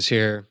options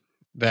here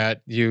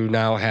that you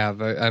now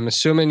have. I'm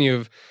assuming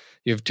you've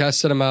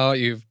tested them out,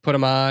 you've put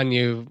them on,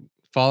 you've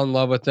fallen in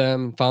love with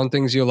them, found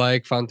things you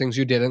like, found things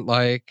you didn't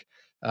like.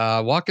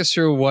 Walk us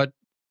through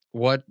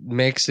what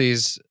makes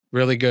these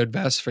really good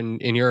vests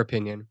in your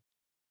opinion.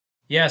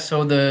 Yeah,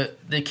 so the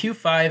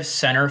Q5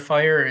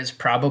 Centerfire is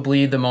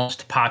probably the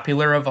most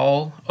popular of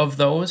all of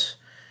those.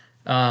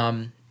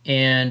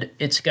 And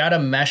it's got a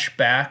mesh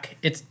back.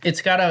 It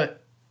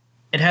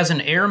has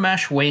an air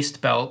mesh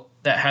waist belt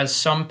that has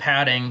some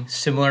padding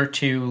similar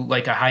to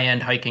like a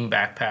high-end hiking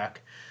backpack.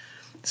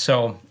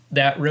 So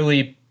that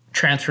really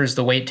transfers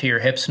the weight to your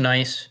hips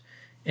nice.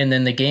 And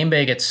then the game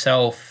bag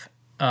itself,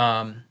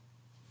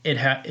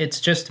 it's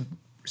just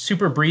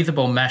super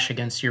breathable mesh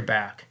against your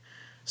back.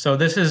 So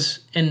this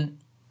is since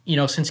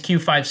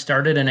Q5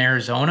 started in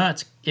Arizona,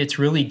 it's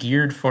really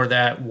geared for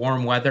that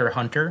warm weather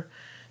hunter.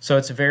 So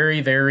it's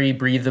very, very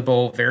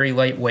breathable, very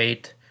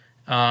lightweight.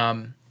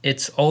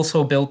 It's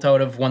also built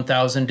out of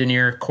 1000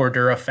 denier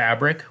Cordura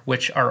fabric,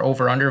 which our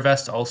over-under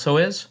vest also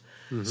is.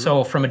 Mm-hmm.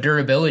 So from a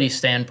durability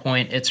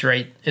standpoint, it's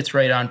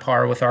right on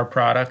par with our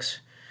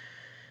products.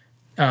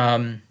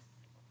 And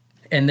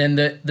then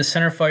the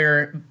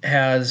Centerfire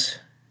has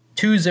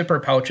 2 zipper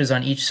pouches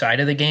on each side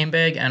of the game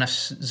bag and a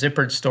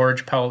zippered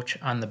storage pouch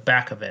on the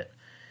back of it.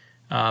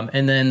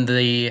 And then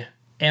the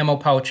ammo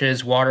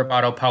pouches, water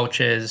bottle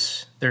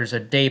pouches, there's a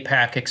day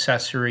pack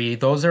accessory.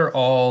 Those are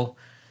all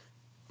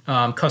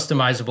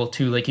customizable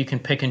too. Like you can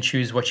pick and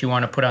choose what you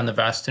want to put on the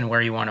vest and where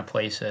you want to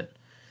place it.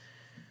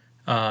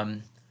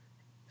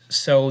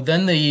 So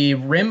then the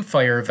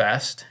Rimfire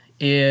vest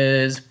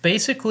is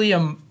basically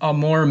a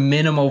more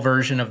minimal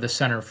version of the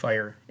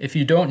Centerfire. If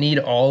you don't need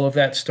all of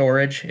that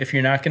storage, if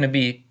you're not going to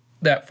be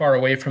that far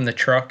away from the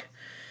truck,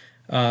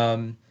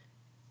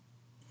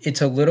 it's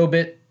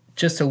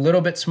just a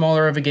little bit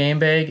smaller of a game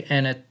bag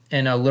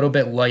and a little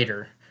bit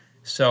lighter.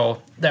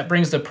 So that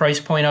brings the price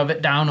point of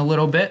it down a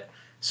little bit.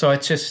 So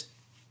it's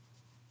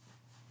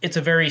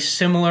a very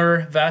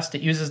similar vest.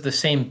 It uses the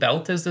same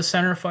belt as the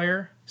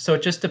Centerfire. So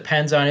it just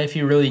depends on if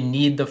you really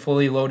need the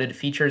fully loaded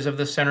features of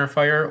the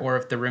Centerfire or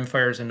if the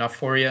Rimfire is enough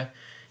for you.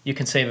 You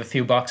can save a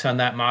few bucks on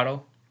that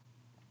model.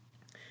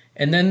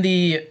 And then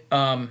the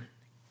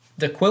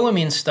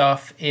Quillamene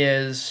stuff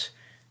is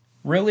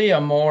really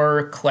a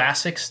more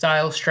classic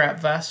style strap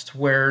vest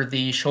where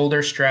the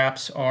shoulder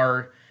straps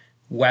are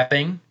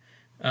webbing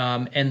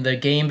and the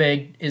game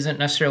bag isn't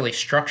necessarily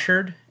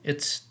structured.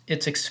 It's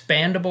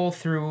expandable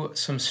through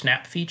some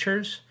snap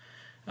features.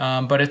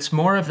 But it's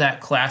more of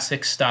that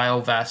classic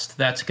style vest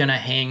that's going to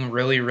hang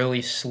really,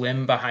 really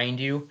slim behind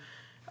you.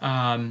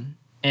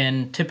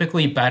 And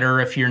typically better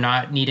if you're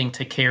not needing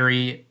to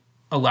carry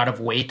a lot of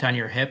weight on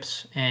your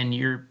hips and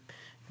you're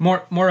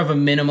more of a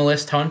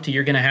minimalist hunt.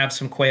 You're going to have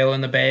some quail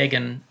in the bag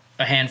and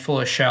a handful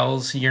of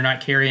shells. You're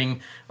not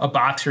carrying a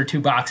box or 2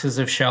 boxes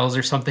of shells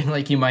or something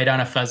like you might on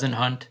a pheasant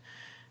hunt.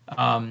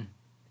 And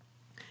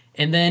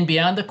then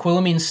beyond the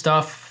Quillamene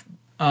stuff,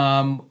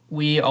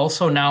 we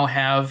also now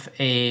have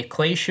a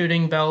clay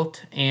shooting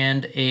belt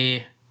and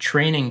a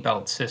training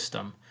belt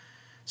system.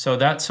 So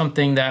that's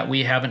something that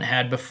we haven't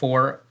had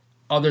before,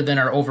 other than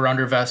our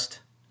over-under vest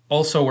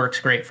also works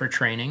great for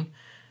training.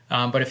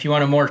 But if you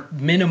want a more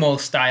minimal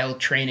style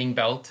training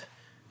belt,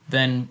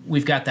 then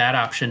we've got that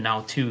option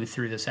now too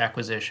through this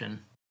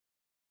acquisition.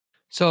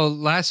 So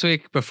last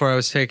week before I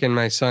was taking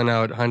my son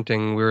out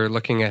hunting, we were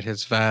looking at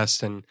his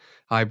vest and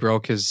I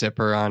broke his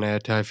zipper on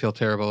it. I feel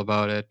terrible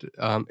about it.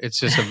 It's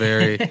just a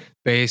very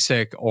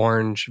basic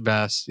orange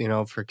vest,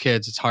 for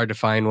kids. It's hard to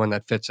find one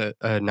that fits a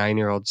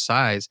 9-year-old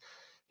size,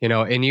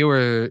 and you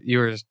were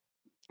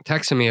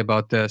texting me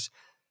about this,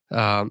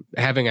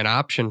 having an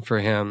option for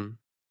him,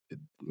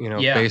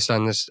 based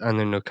on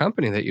the new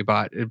company that you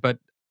bought. But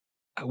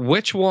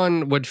which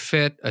one would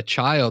fit a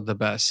child the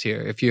best here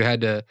if you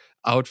had to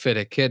outfit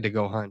a kid to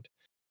go hunt?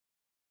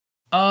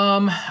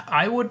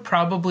 I would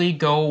probably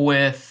go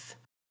with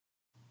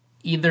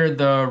either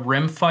the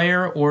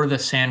Rimfire or the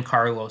San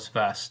Carlos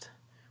vest.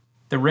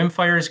 The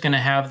Rimfire is going to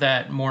have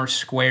that more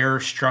square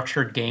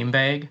structured game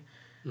bag.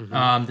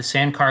 Mm-hmm. The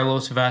San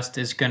Carlos vest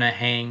is going to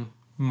hang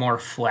more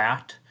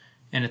flat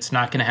and it's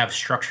not going to have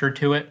structure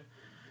to it.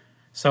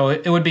 So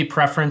it would be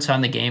preference on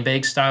the game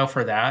bag style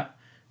for that.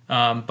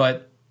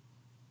 But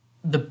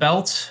the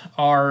belts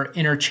are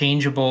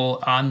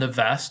interchangeable on the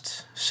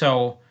vests.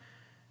 So,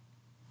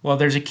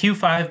 there's a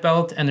Q5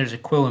 belt and there's a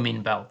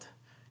Quillamene belt.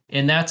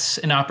 And that's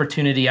an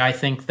opportunity I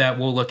think that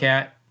we'll look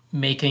at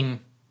making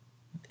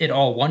it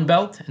all one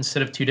belt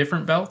instead of two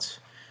different belts.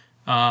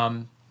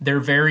 They're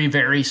very,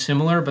 very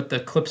similar, but the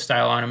clip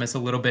style on them is a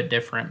little bit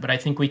different. But I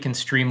think we can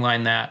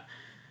streamline that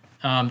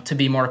to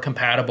be more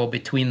compatible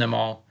between them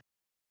all.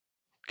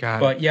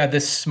 But yeah,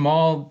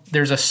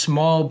 there's a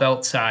small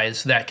belt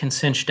size that can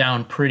cinch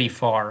down pretty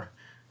far.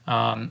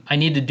 I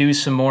need to do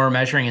some more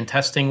measuring and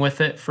testing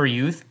with it for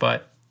youth,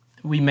 but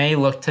we may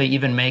look to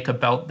even make a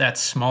belt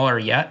that's smaller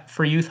yet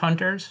for youth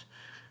hunters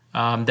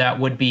that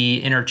would be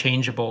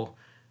interchangeable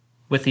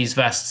with these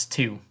vests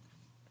too,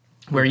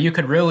 where you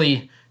could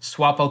really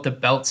swap out the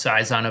belt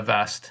size on a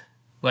vest.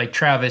 Like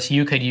Travis,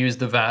 you could use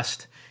the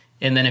vest,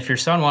 and then if your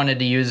son wanted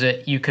to use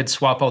it, you could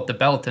swap out the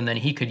belt and then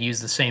he could use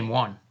the same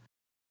one.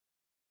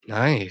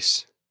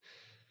 Nice.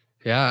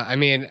 Yeah, I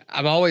mean,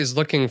 I'm always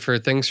looking for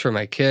things for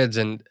my kids,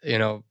 and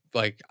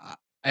like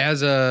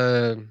as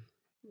a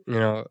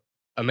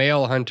a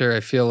male hunter, I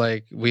feel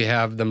like we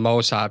have the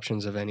most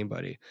options of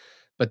anybody.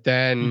 But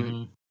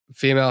then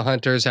female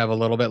hunters have a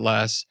little bit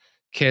less.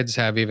 Kids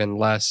have even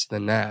less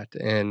than that,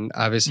 and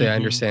obviously, I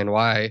understand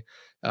why.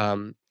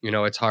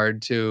 It's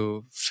hard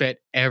to fit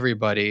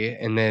everybody,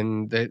 and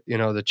then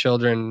the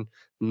children.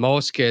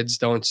 Most kids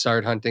don't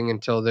start hunting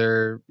until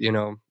they're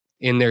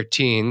in their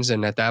teens,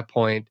 and at that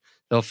point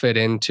they'll fit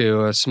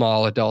into a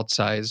small adult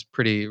size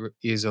pretty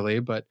easily.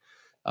 But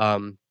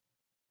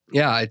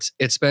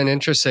it's been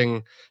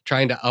interesting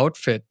trying to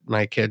outfit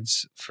my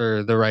kids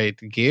for the right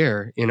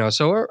gear,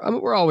 so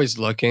we're always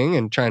looking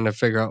and trying to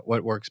figure out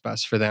what works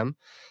best for them.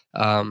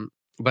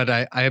 But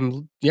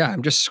I'm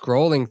just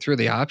scrolling through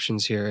the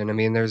options here, and I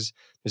mean there's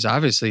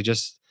obviously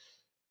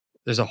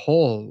there's a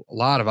whole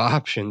lot of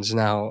options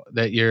now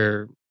that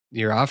you're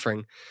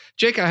offering.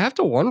 Jake, I have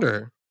to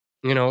wonder,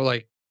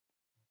 like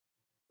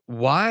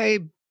why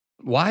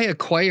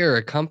acquire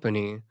a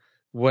company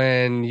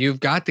when you've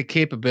got the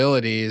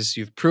capabilities,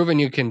 you've proven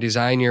you can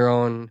design your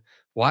own?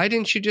 Why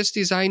didn't you just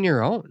design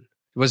your own?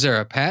 Was there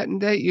a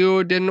patent that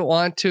you didn't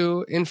want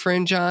to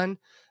infringe on,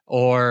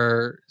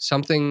 or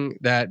something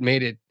that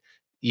made it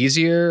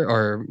easier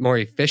or more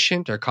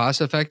efficient or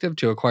cost effective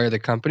to acquire the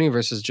company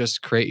versus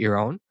just create your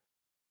own?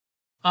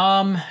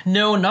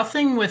 No,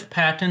 nothing with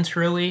patents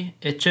really.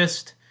 It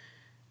just,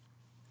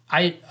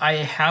 I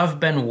have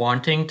been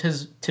wanting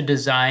to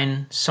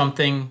design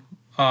something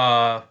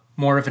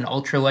more of an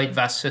ultralight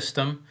vest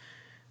system,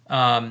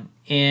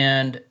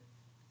 and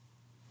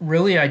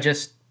really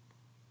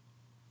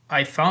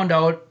I found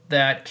out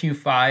that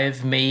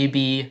Q5 may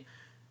be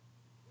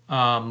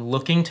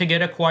looking to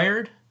get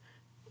acquired,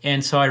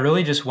 and so I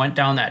really just went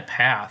down that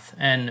path.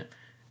 And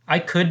I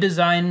could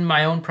design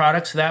my own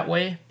products that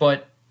way,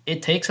 but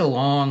it takes a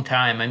long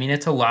time. I mean,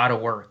 it's a lot of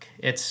work.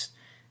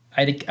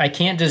 I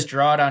can't just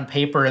draw it on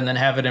paper and then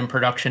have it in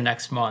production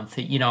next month.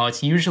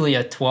 It's usually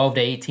a 12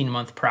 to 18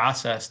 month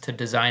process to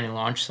design and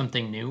launch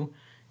something new,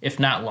 if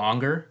not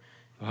longer,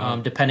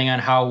 depending on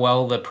how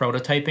well the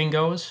prototyping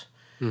goes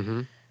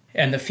and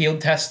the field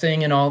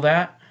testing and all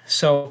that.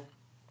 So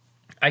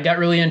I got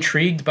really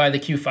intrigued by the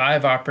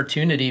Q5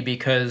 opportunity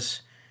because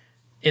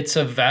it's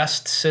a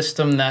vest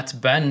system that's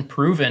been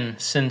proven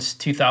since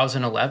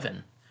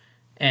 2011.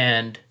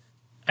 And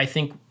I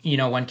think,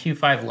 when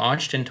Q5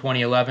 launched in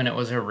 2011, it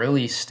was a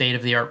really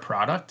state-of-the-art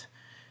product.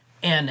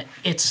 And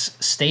it's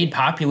stayed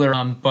popular,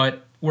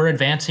 but we're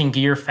advancing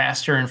gear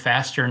faster and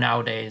faster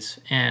nowadays.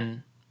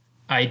 And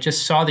I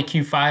just saw the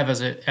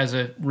Q5 as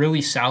a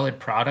really solid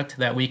product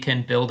that we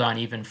can build on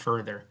even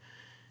further.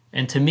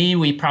 And to me,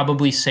 we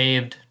probably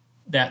saved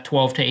that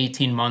 12 to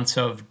 18 months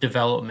of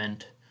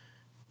development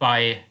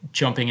by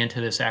jumping into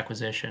this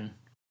acquisition.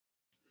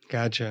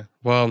 Gotcha.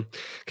 Well,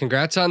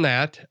 congrats on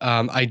that.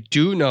 I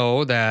do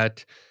know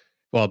that,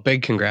 well,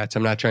 big congrats.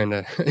 I'm not trying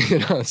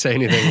to say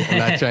anything. I'm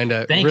not trying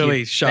to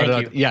really shout it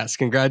out. Yes,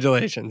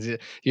 congratulations.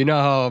 You know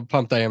how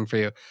pumped I am for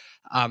you.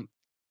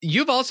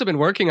 You've also been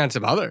working on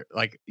some other,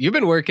 we've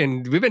been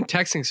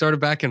texting sort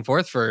of back and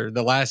forth for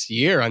the last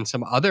year on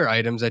some other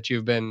items that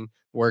you've been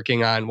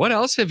working on. What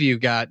else have you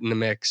got in the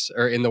mix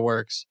or in the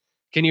works?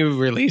 Can you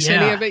release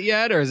any of it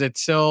yet? Or is it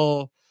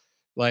still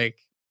not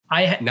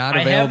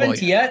available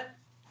yet?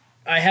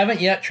 I haven't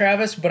yet,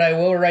 Travis, but I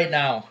will right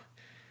now.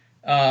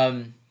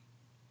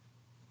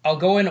 I'll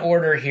go in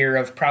order here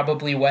of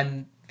probably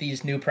when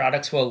these new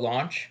products will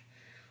launch.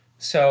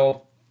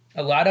 So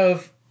a lot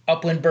of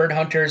upland bird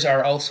hunters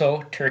are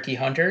also turkey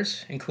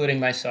hunters, including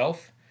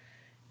myself.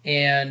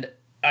 And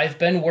I've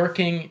been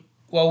working,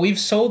 we've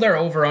sold our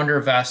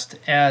over-under vest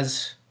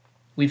as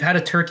we've had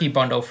a turkey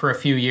bundle for a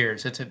few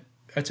years.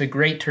 It's a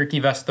great turkey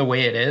vest the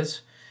way it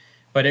is,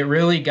 but it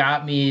really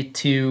got me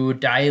to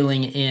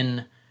dialing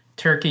in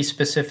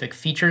turkey-specific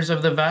features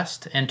of the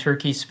vest and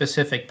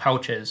turkey-specific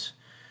pouches.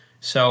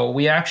 So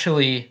we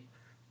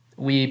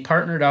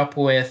partnered up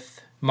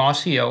with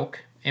Mossy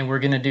Oak, and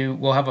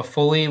we'll have a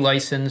fully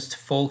licensed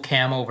full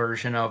camo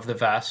version of the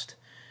vest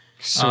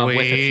with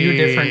a few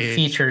different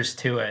features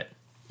to it.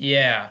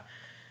 Yeah.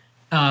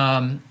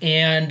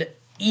 And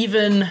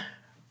even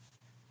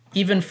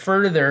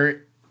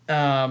further,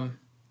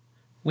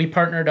 we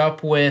partnered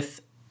up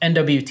with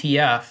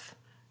NWTF,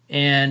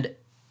 and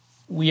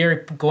we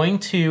are going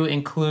to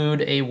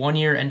include a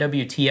 1-year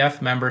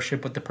NWTF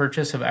membership with the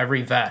purchase of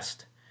every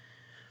vest.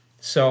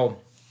 So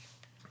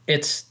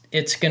it's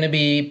going to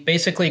be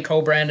basically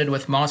co-branded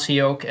with Mossy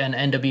Oak and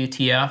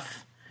NWTF,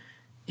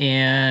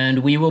 and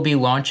we will be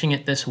launching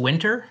it this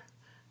winter.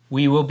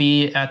 We will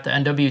be at the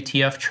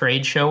NWTF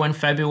trade show in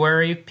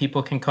February.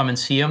 People can come and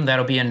see them.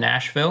 That'll be in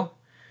Nashville.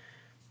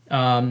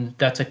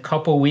 That's a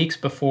couple weeks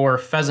before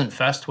Pheasant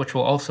Fest, which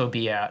we'll also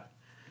be at.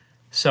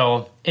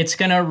 So it's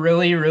going to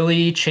really,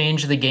 really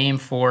change the game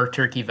for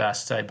turkey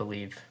vests, I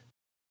believe.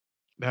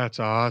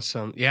 That's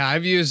awesome. Yeah,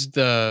 I've used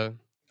the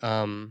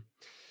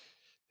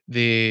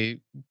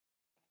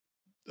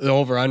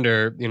over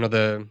under,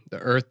 the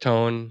earth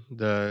tone,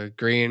 the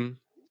green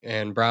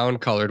and brown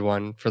colored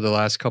one for the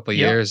last couple of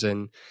Yep. years.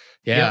 And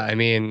I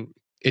mean,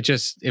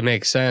 it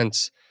makes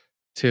sense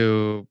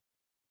to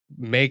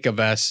make a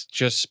vest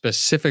just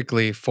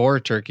specifically for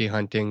turkey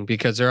hunting,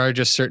 because there are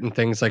just certain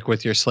things like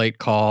with your slate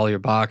call, your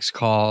box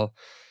call,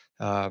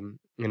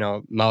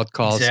 mouth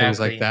calls, things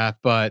like Exactly. that.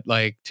 But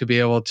like to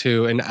be able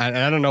to, and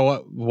I don't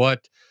know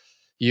what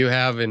you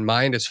have in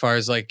mind as far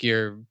as like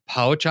your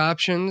pouch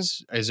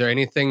options. Is there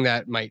anything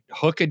that might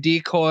hook a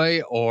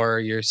decoy, or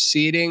your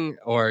seating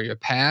or your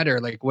pad, or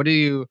like can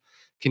you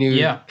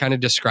kind of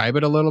describe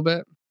it a little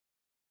bit?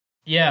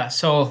 Yeah,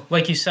 so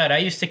like you said, I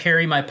used to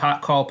carry my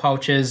pot call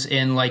pouches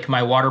in like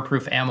my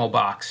waterproof ammo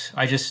box.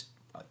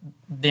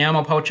 The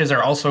ammo pouches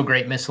are also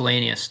great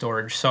miscellaneous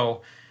storage,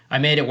 so I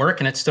made it work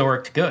and it still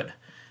worked good.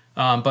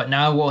 But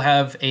now we'll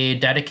have a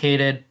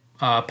dedicated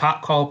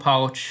pot call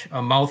pouch,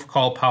 a mouth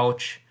call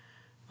pouch.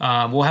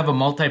 We'll have a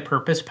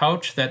multi-purpose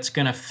pouch that's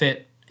going to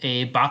fit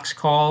a box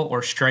call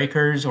or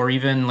strikers or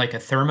even like a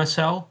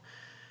thermocell.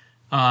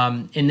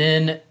 And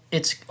then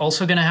it's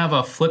also going to have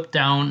a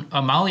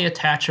MOLLE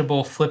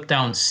attachable flip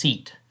down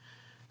seat.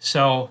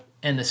 So,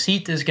 and the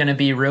seat is going to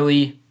be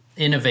really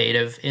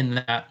innovative in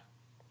that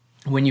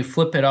when you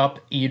flip it up,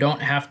 you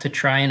don't have to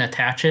try and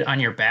attach it on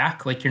your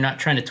back. Like you're not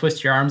trying to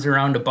twist your arms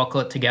around to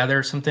buckle it together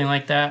or something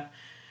like that.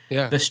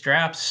 Yeah. The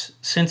straps,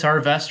 since our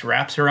vest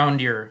wraps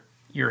around your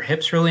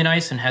hips really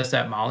nice and has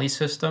that MOLLE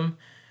system,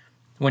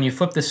 when you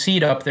flip the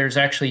seat up, there's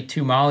actually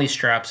 2 MOLLE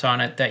straps on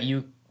it that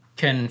you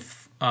can,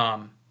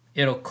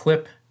 it'll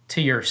clip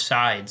to your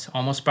sides,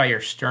 almost by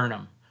your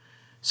sternum.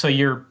 So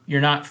you're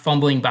not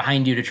fumbling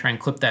behind you to try and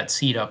clip that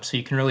seat up. So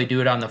you can really do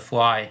it on the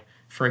fly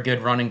for a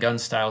good run and gun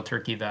style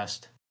turkey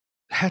vest.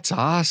 That's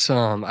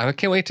awesome. I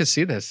can't wait to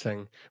see this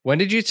thing. When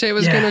did you say it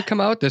was going to come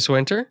out? This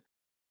winter?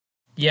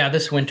 Yeah,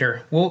 this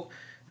winter. The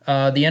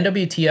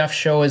NWTF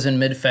show is in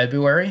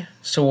mid-February,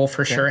 so we'll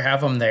for sure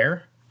have them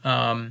there.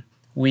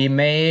 We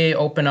may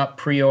open up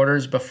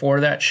pre-orders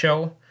before that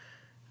show.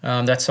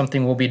 That's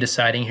something we'll be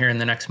deciding here in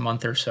the next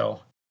month or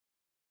so.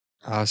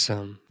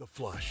 Awesome. The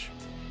flush.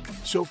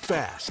 So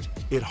fast,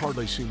 it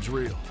hardly seems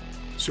real.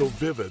 So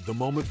vivid, the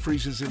moment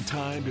freezes in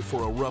time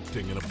before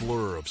erupting in a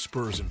blur of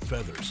spurs and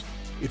feathers.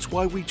 It's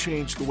why we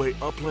changed the way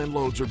upland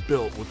loads are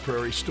built with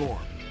Prairie Storm.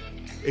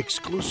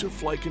 Exclusive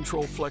flight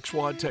control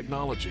FlexWad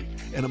technology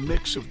and a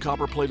mix of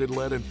copper-plated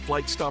lead and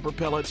flight stopper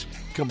pellets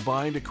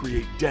combine to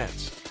create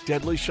dense,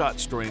 deadly shot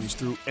strings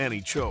through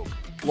any choke.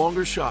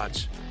 Longer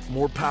shots,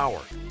 more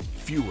power,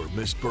 fewer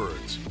missed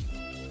birds.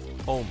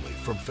 Only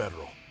from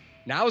Federal.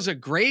 Now is a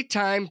great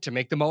time to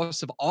make the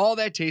most of all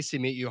that tasty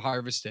meat you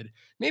harvested.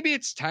 Maybe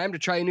it's time to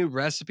try a new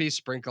recipe,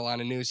 sprinkle on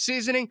a new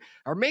seasoning,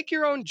 or make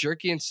your own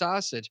jerky and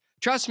sausage.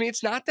 Trust me,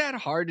 it's not that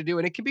hard to do,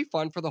 and it can be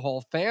fun for the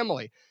whole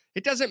family.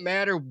 It doesn't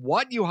matter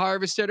what you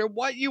harvested or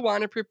what you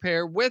want to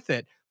prepare with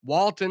it.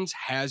 Walton's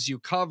has you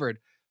covered.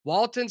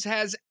 Walton's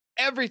has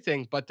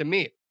everything but the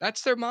meat.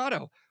 That's their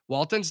motto.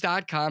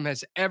 Waltons.com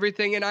has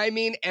everything, and I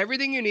mean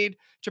everything you need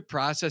to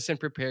process and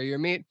prepare your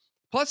meat.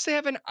 Plus, they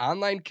have an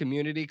online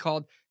community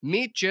called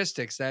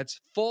Meatgistics that's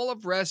full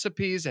of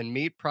recipes and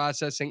meat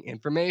processing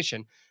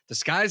information. The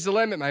sky's the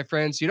limit, my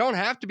friends. You don't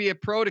have to be a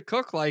pro to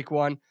cook like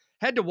one.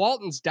 Head to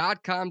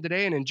Waltons.com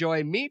today and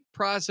enjoy meat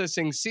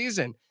processing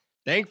season.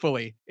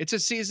 Thankfully, it's a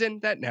season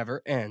that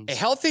never ends. A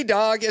healthy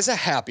dog is a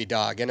happy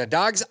dog, and a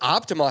dog's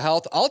optimal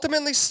health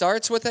ultimately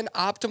starts with an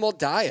optimal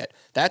diet.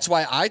 That's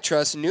why I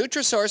trust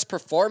Nutrisource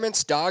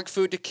Performance Dog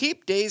Food to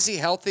keep Daisy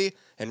healthy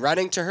and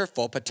running to her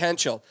full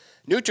potential.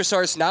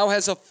 Nutrisource now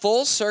has a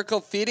full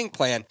circle feeding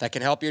plan that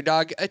can help your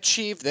dog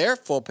achieve their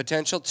full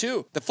potential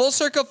too. The full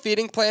circle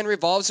feeding plan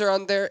revolves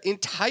around their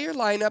entire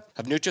lineup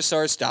of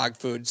Nutrisource dog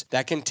foods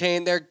that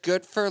contain their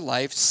Good for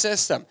Life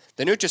system.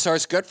 The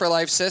Nutrisource Good for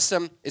Life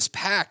system is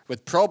packed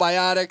with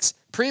probiotics,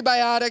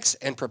 prebiotics,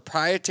 and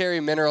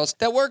proprietary minerals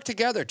that work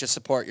together to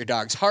support your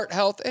dog's heart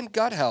health and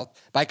gut health.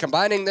 By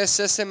combining this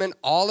system in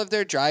all of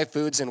their dry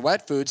foods and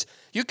wet foods,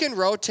 you can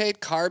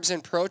rotate carbs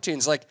and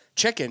proteins like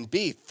chicken,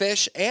 beef,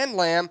 fish, and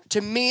lamb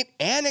to meet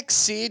and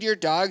exceed your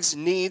dog's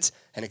needs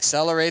and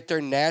accelerate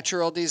their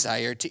natural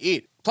desire to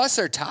eat. Plus,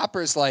 their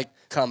toppers like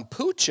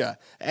kombucha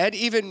add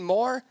even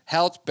more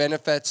health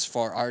benefits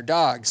for our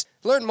dogs.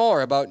 Learn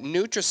more about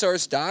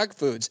Nutrisource dog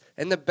foods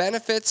and the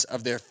benefits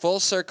of their full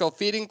circle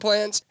feeding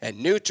plans at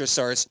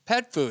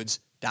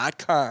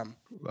NutrisourcePetFoods.com.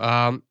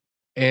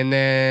 And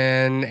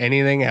then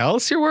anything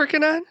else you're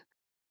working on?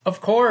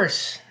 Of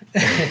course.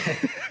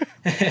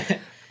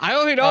 I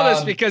only know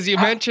this because you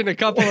mentioned a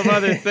couple of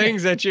other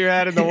things that you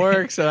had in the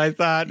works, and I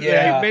thought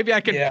maybe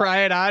I could pry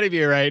it out of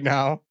you right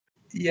now.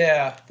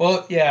 Yeah.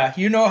 Well, yeah,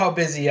 you know how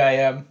busy I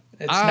am.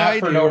 It's not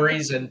for no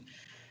reason.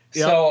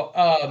 Yep.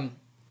 So,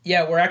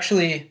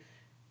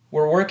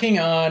 we're working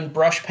on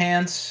brush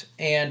pants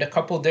and a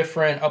couple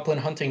different upland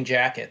hunting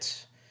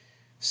jackets.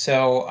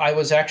 So I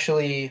was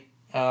actually,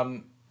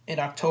 in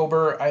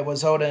October, I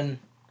was out in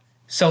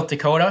South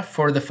Dakota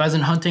for the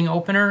pheasant hunting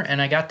opener,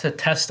 and I got to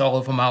test all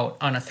of them out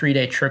on a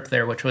 3-day trip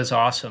there, which was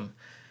awesome.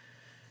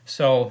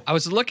 So I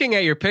was looking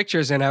at your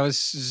pictures, and I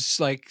was just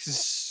like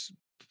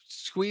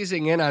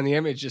squeezing in on the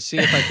image to see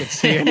if I could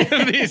see any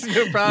of these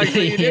new products.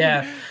 You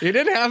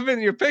didn't have them in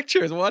your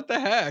pictures. What the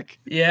heck?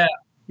 Yeah.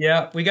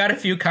 Yeah, we got a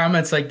few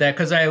comments like that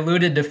because I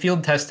alluded to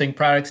field testing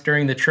products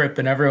during the trip,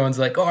 and everyone's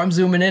like, "Oh, I'm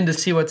zooming in to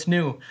see what's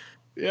new."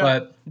 Yeah.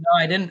 But no,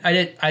 I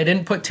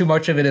didn't put too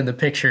much of it in the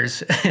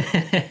pictures.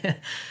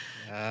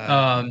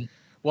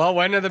 Well,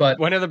 when are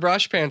the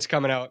brush pants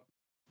coming out?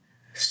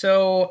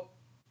 So,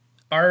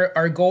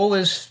 our goal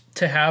is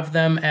to have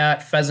them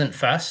at Pheasant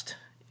Fest,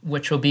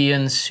 which will be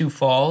in Sioux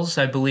Falls.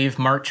 I believe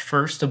March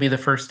 1st will be the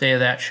first day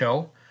of that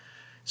show.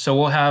 So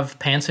we'll have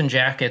pants and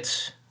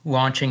jackets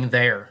launching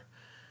there.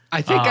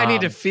 I think I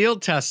need to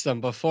field test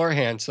them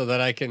beforehand so that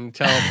I can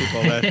tell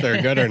people that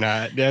they're good or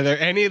not. Are there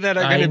any that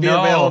are going to be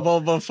available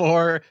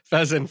before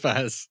Pheasant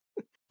Fest?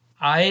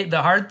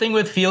 The hard thing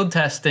with field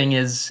testing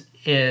is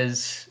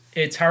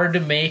it's hard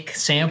to make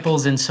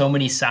samples in so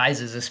many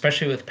sizes,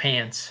 especially with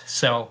pants.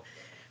 So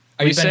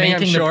are you saying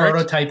I'm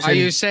short? Are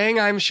you saying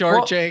I'm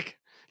short, Jake?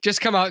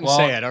 Just come out and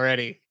say it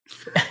already.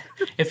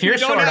 If you're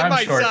short,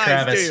 I'm short,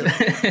 size, Travis.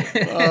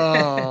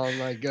 Oh,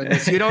 my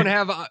goodness. You don't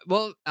have...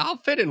 Well, I'll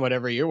fit in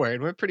whatever you're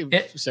wearing. We're pretty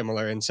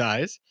similar in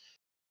size.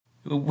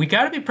 We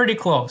got to be pretty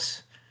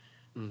close.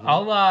 Mm-hmm.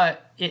 I'll...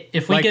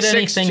 if we get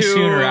anything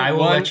sooner, I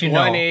will let you know.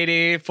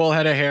 180, full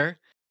head of hair?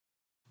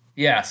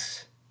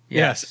 Yes.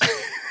 Yeah.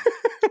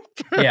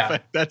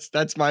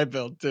 That's my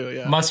build, too,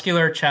 yeah.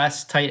 Muscular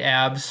chest, tight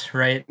abs,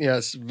 right?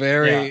 Yes,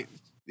 very...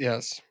 Yeah.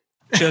 Yes.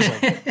 Chisel.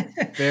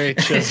 Very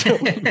chisel.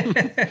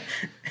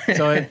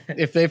 So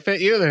if they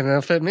fit you, then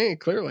they'll fit me,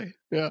 clearly.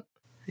 Yeah.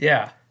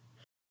 Yeah.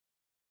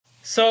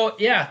 So,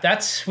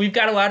 we've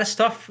got a lot of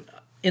stuff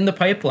in the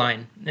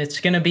pipeline. It's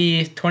going to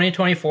be,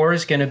 2024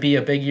 is going to be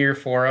a big year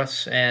for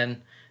us,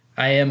 and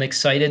I am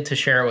excited to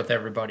share it with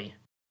everybody.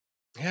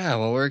 Yeah,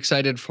 well, we're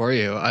excited for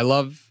you. I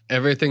love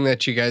everything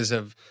that you guys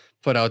have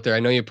put out there. I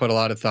know you put a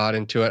lot of thought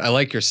into it. I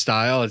like your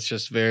style. It's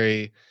just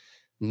very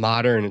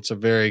modern. It's a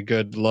very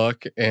good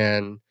look,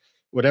 and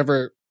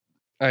whatever,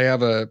 I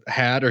have a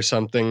hat or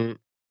something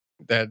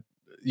that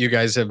you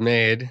guys have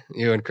made,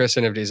 you and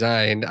Kristen have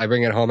designed, I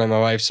bring it home and my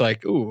wife's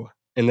like, ooh.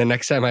 And the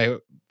next time I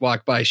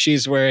walk by,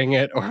 she's wearing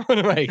it or one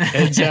of my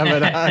kids have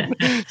it on.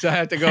 So I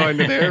have to go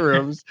into their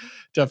rooms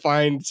to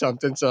find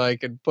something so I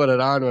can put it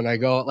on when I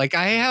go. Like,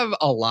 I have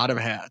a lot of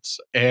hats,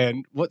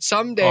 and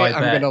someday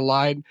I'm going to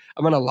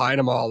line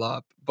them all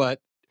up. But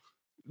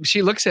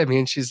she looks at me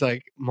and she's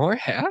like, more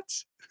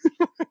hats?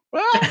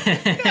 Well,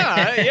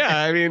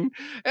 yeah. I mean,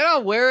 and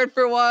I'll wear it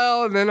for a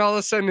while, and then all of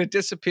a sudden it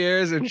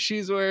disappears, and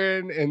she's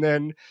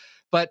wearing,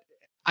 but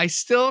I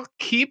still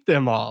keep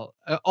them all,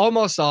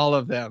 almost all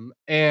of them.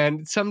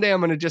 And someday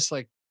I'm going to just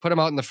like put them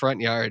out in the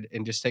front yard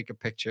and just take a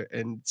picture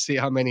and see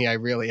how many I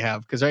really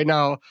have. Because right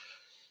now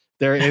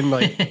they're in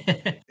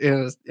like,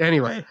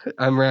 anyway,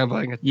 I'm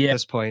rambling at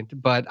this point,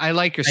 but I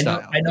like your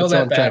style. I know. That's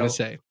what I'm trying to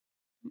say.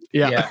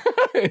 Yeah.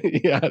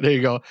 Yeah, there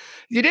you go.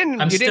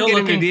 I'm still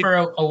looking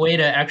for a way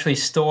to actually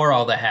store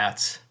all the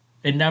hats.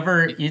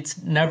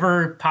 It's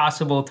never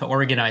possible to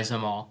organize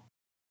them all.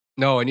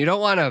 No, and you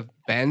don't want to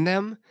bend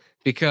them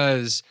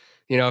because,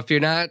 if you're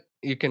not,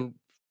 you can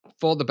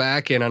fold the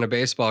back in on a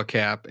baseball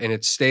cap and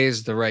it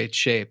stays the right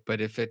shape.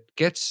 But if it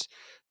gets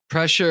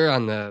pressure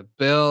on the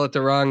bill at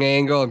the wrong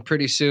angle and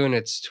pretty soon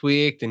it's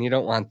tweaked, and you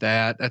don't want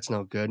that. That's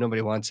no good.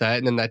 Nobody wants that.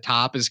 And then the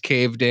top is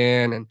caved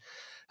in, and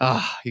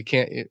you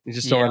can't. You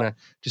just don't want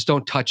to. Just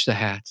don't touch the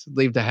hats.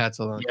 Leave the hats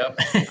alone.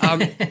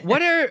 Yep.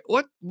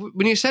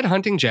 When you said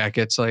hunting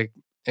jackets, like,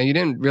 and you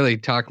didn't really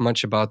talk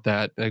much about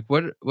that. Like,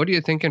 what are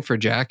you thinking for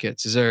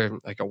jackets? Is there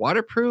like a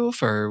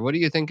waterproof, or what are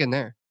you thinking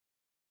there?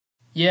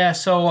 Yeah,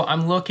 so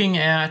I'm looking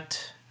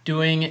at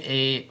doing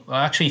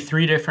actually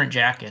 3 different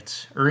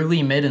jackets: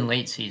 early, mid, and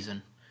late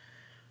season.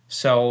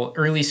 So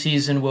early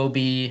season will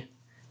be,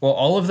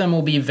 all of them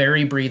will be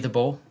very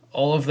breathable.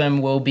 All of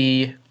them will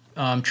be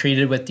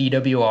treated with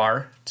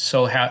DWR,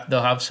 so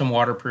they'll have some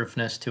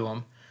waterproofness to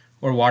them,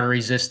 or water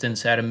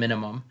resistance at a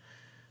minimum,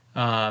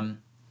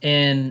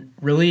 and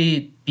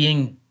really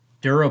being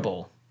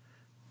durable.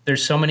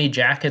 There's so many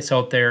jackets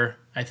out there.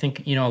 I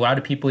think a lot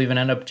of people even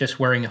end up just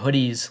wearing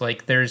hoodies.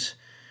 Like,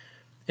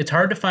 it's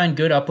hard to find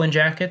good upland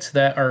jackets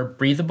that are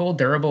breathable,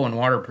 durable, and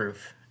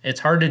waterproof.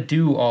 It's hard to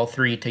do all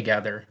 3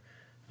 together,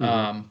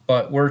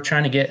 but we're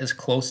trying to get as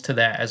close to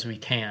that as we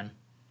can.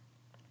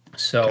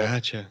 So,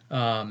 gotcha.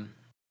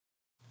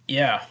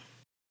 Yeah.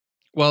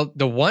 Well,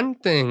 the one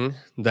thing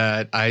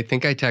that I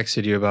think I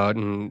texted you about,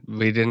 and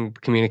we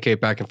didn't communicate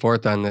back and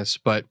forth on this,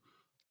 but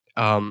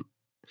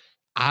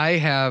I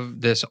have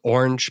this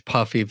orange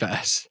puffy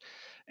vest,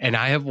 and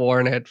I have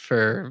worn it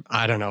for,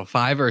 I don't know,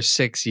 5 or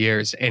 6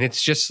 years. And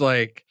it's just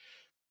like,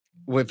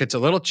 if it's a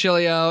little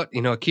chilly out,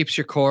 it keeps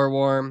your core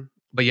warm,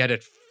 but yet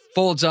it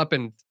folds up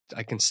and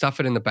I can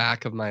stuff it in the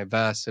back of my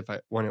vest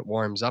when it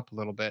warms up a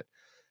little bit.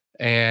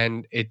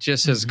 And it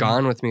just has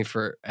gone with me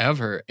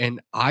forever.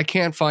 And I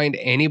can't find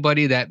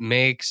anybody that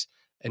makes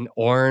an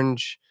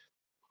orange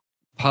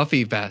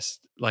puffy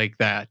vest like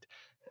that.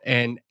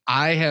 And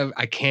I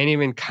can't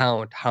even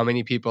count how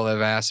many people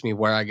have asked me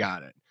where I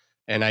got it.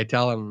 And I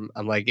tell them,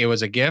 I'm like, it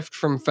was a gift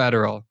from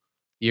Federal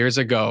years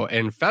ago,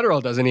 and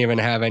Federal doesn't even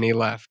have any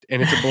left.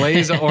 And it's a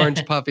blaze of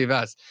orange puffy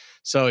vest.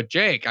 So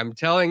Jake, I'm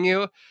telling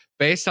you,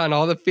 based on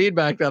all the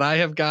feedback that I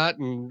have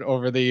gotten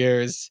over the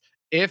years,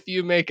 if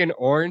you make an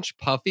orange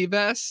puffy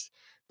vest,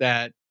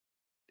 that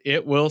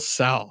it will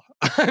sell.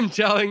 I'm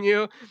telling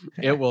you,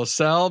 it will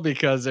sell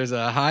because there's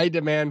a high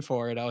demand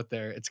for it out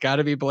there. It's got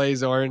to be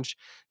blaze orange.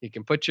 You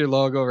can put your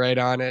logo right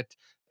on it.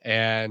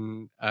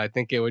 And I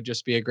think it would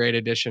just be a great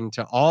addition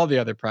to all the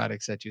other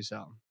products that you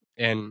sell.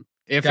 And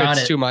if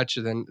it's too much,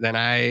 then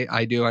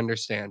I do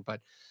understand. But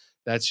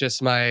that's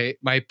just my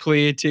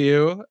plea to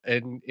you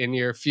in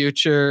your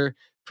future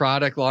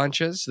product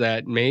launches,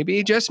 that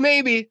maybe, just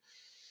maybe,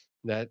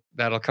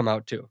 that'll come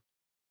out too.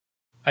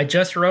 I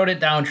just wrote it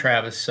down,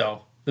 Travis,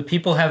 so the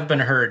people have been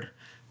heard.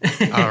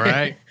 All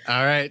right.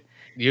 I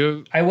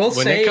will say,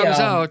 when it comes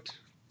out.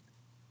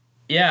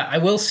 Yeah, I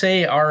will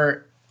say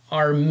our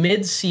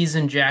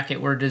mid-season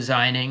jacket we're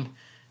designing,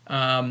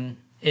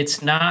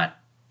 it's not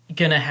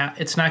gonna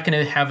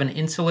have an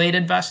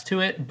insulated vest to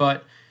it,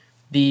 but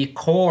the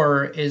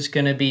core is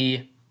gonna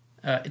be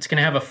it's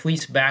gonna have a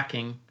fleece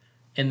backing,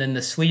 and then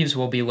the sleeves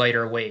will be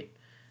lighter weight.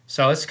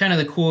 So that's kind of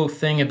the cool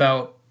thing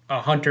about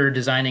a hunter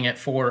designing it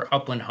for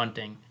upland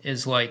hunting,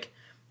 is like,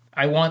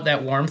 I want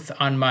that warmth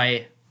on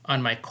my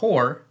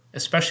core,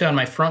 especially on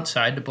my front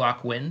side to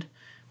block wind,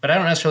 but I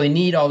don't necessarily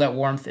need all that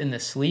warmth in the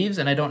sleeves,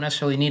 and I don't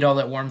necessarily need all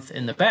that warmth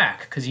in the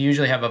back because you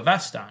usually have a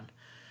vest on.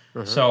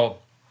 So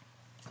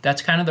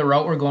that's kind of the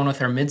route we're going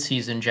with our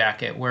mid-season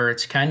jacket, where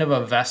it's kind of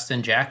a vest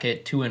and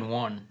jacket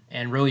 2-in-1,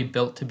 and really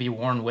built to be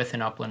worn with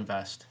an upland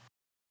vest.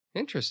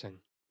 Interesting.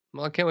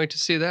 Well, I can't wait to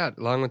see that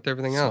along with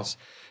everything else.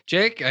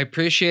 Jake, I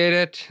appreciate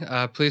it.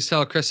 Please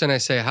tell Kristen I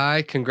say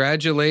hi.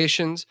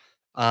 Congratulations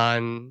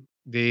on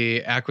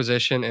the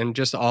acquisition and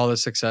just all the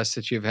success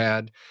that you've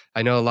had.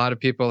 I know a lot of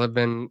people have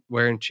been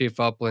wearing Chief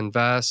Upland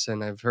vests,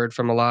 and I've heard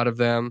from a lot of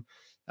them,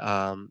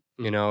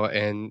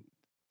 and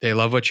they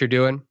love what you're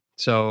doing.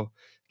 So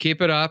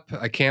keep it up.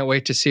 I can't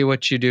wait to see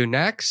what you do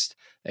next.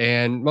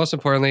 And most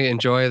importantly,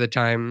 enjoy the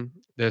time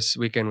this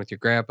weekend with your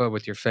grandpa,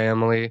 with your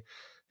family.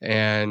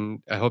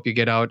 And I hope you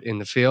get out in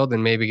the field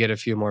and maybe get a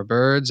few more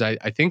birds. I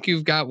think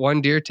you've got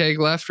one deer tag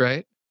left,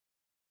 right?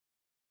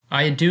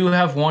 I do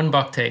have one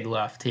buck tag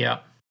left, yeah.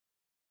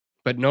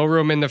 But no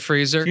room in the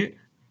freezer?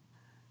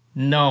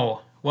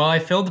 No. Well, I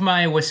filled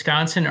my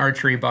Wisconsin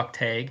archery buck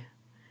tag,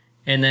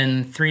 and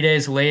then 3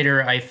 days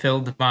later I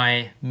filled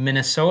my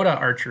Minnesota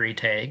archery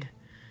tag.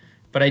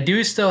 But I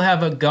do still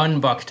have a gun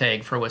buck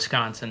tag for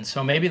Wisconsin,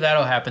 so maybe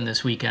that'll happen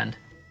this weekend.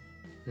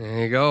 There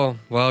you go.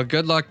 Well,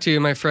 good luck to you,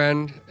 my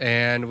friend,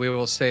 and we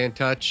will stay in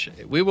touch.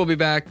 We will be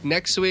back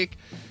next week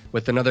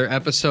with another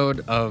episode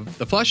of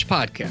the Flush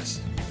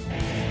Podcast.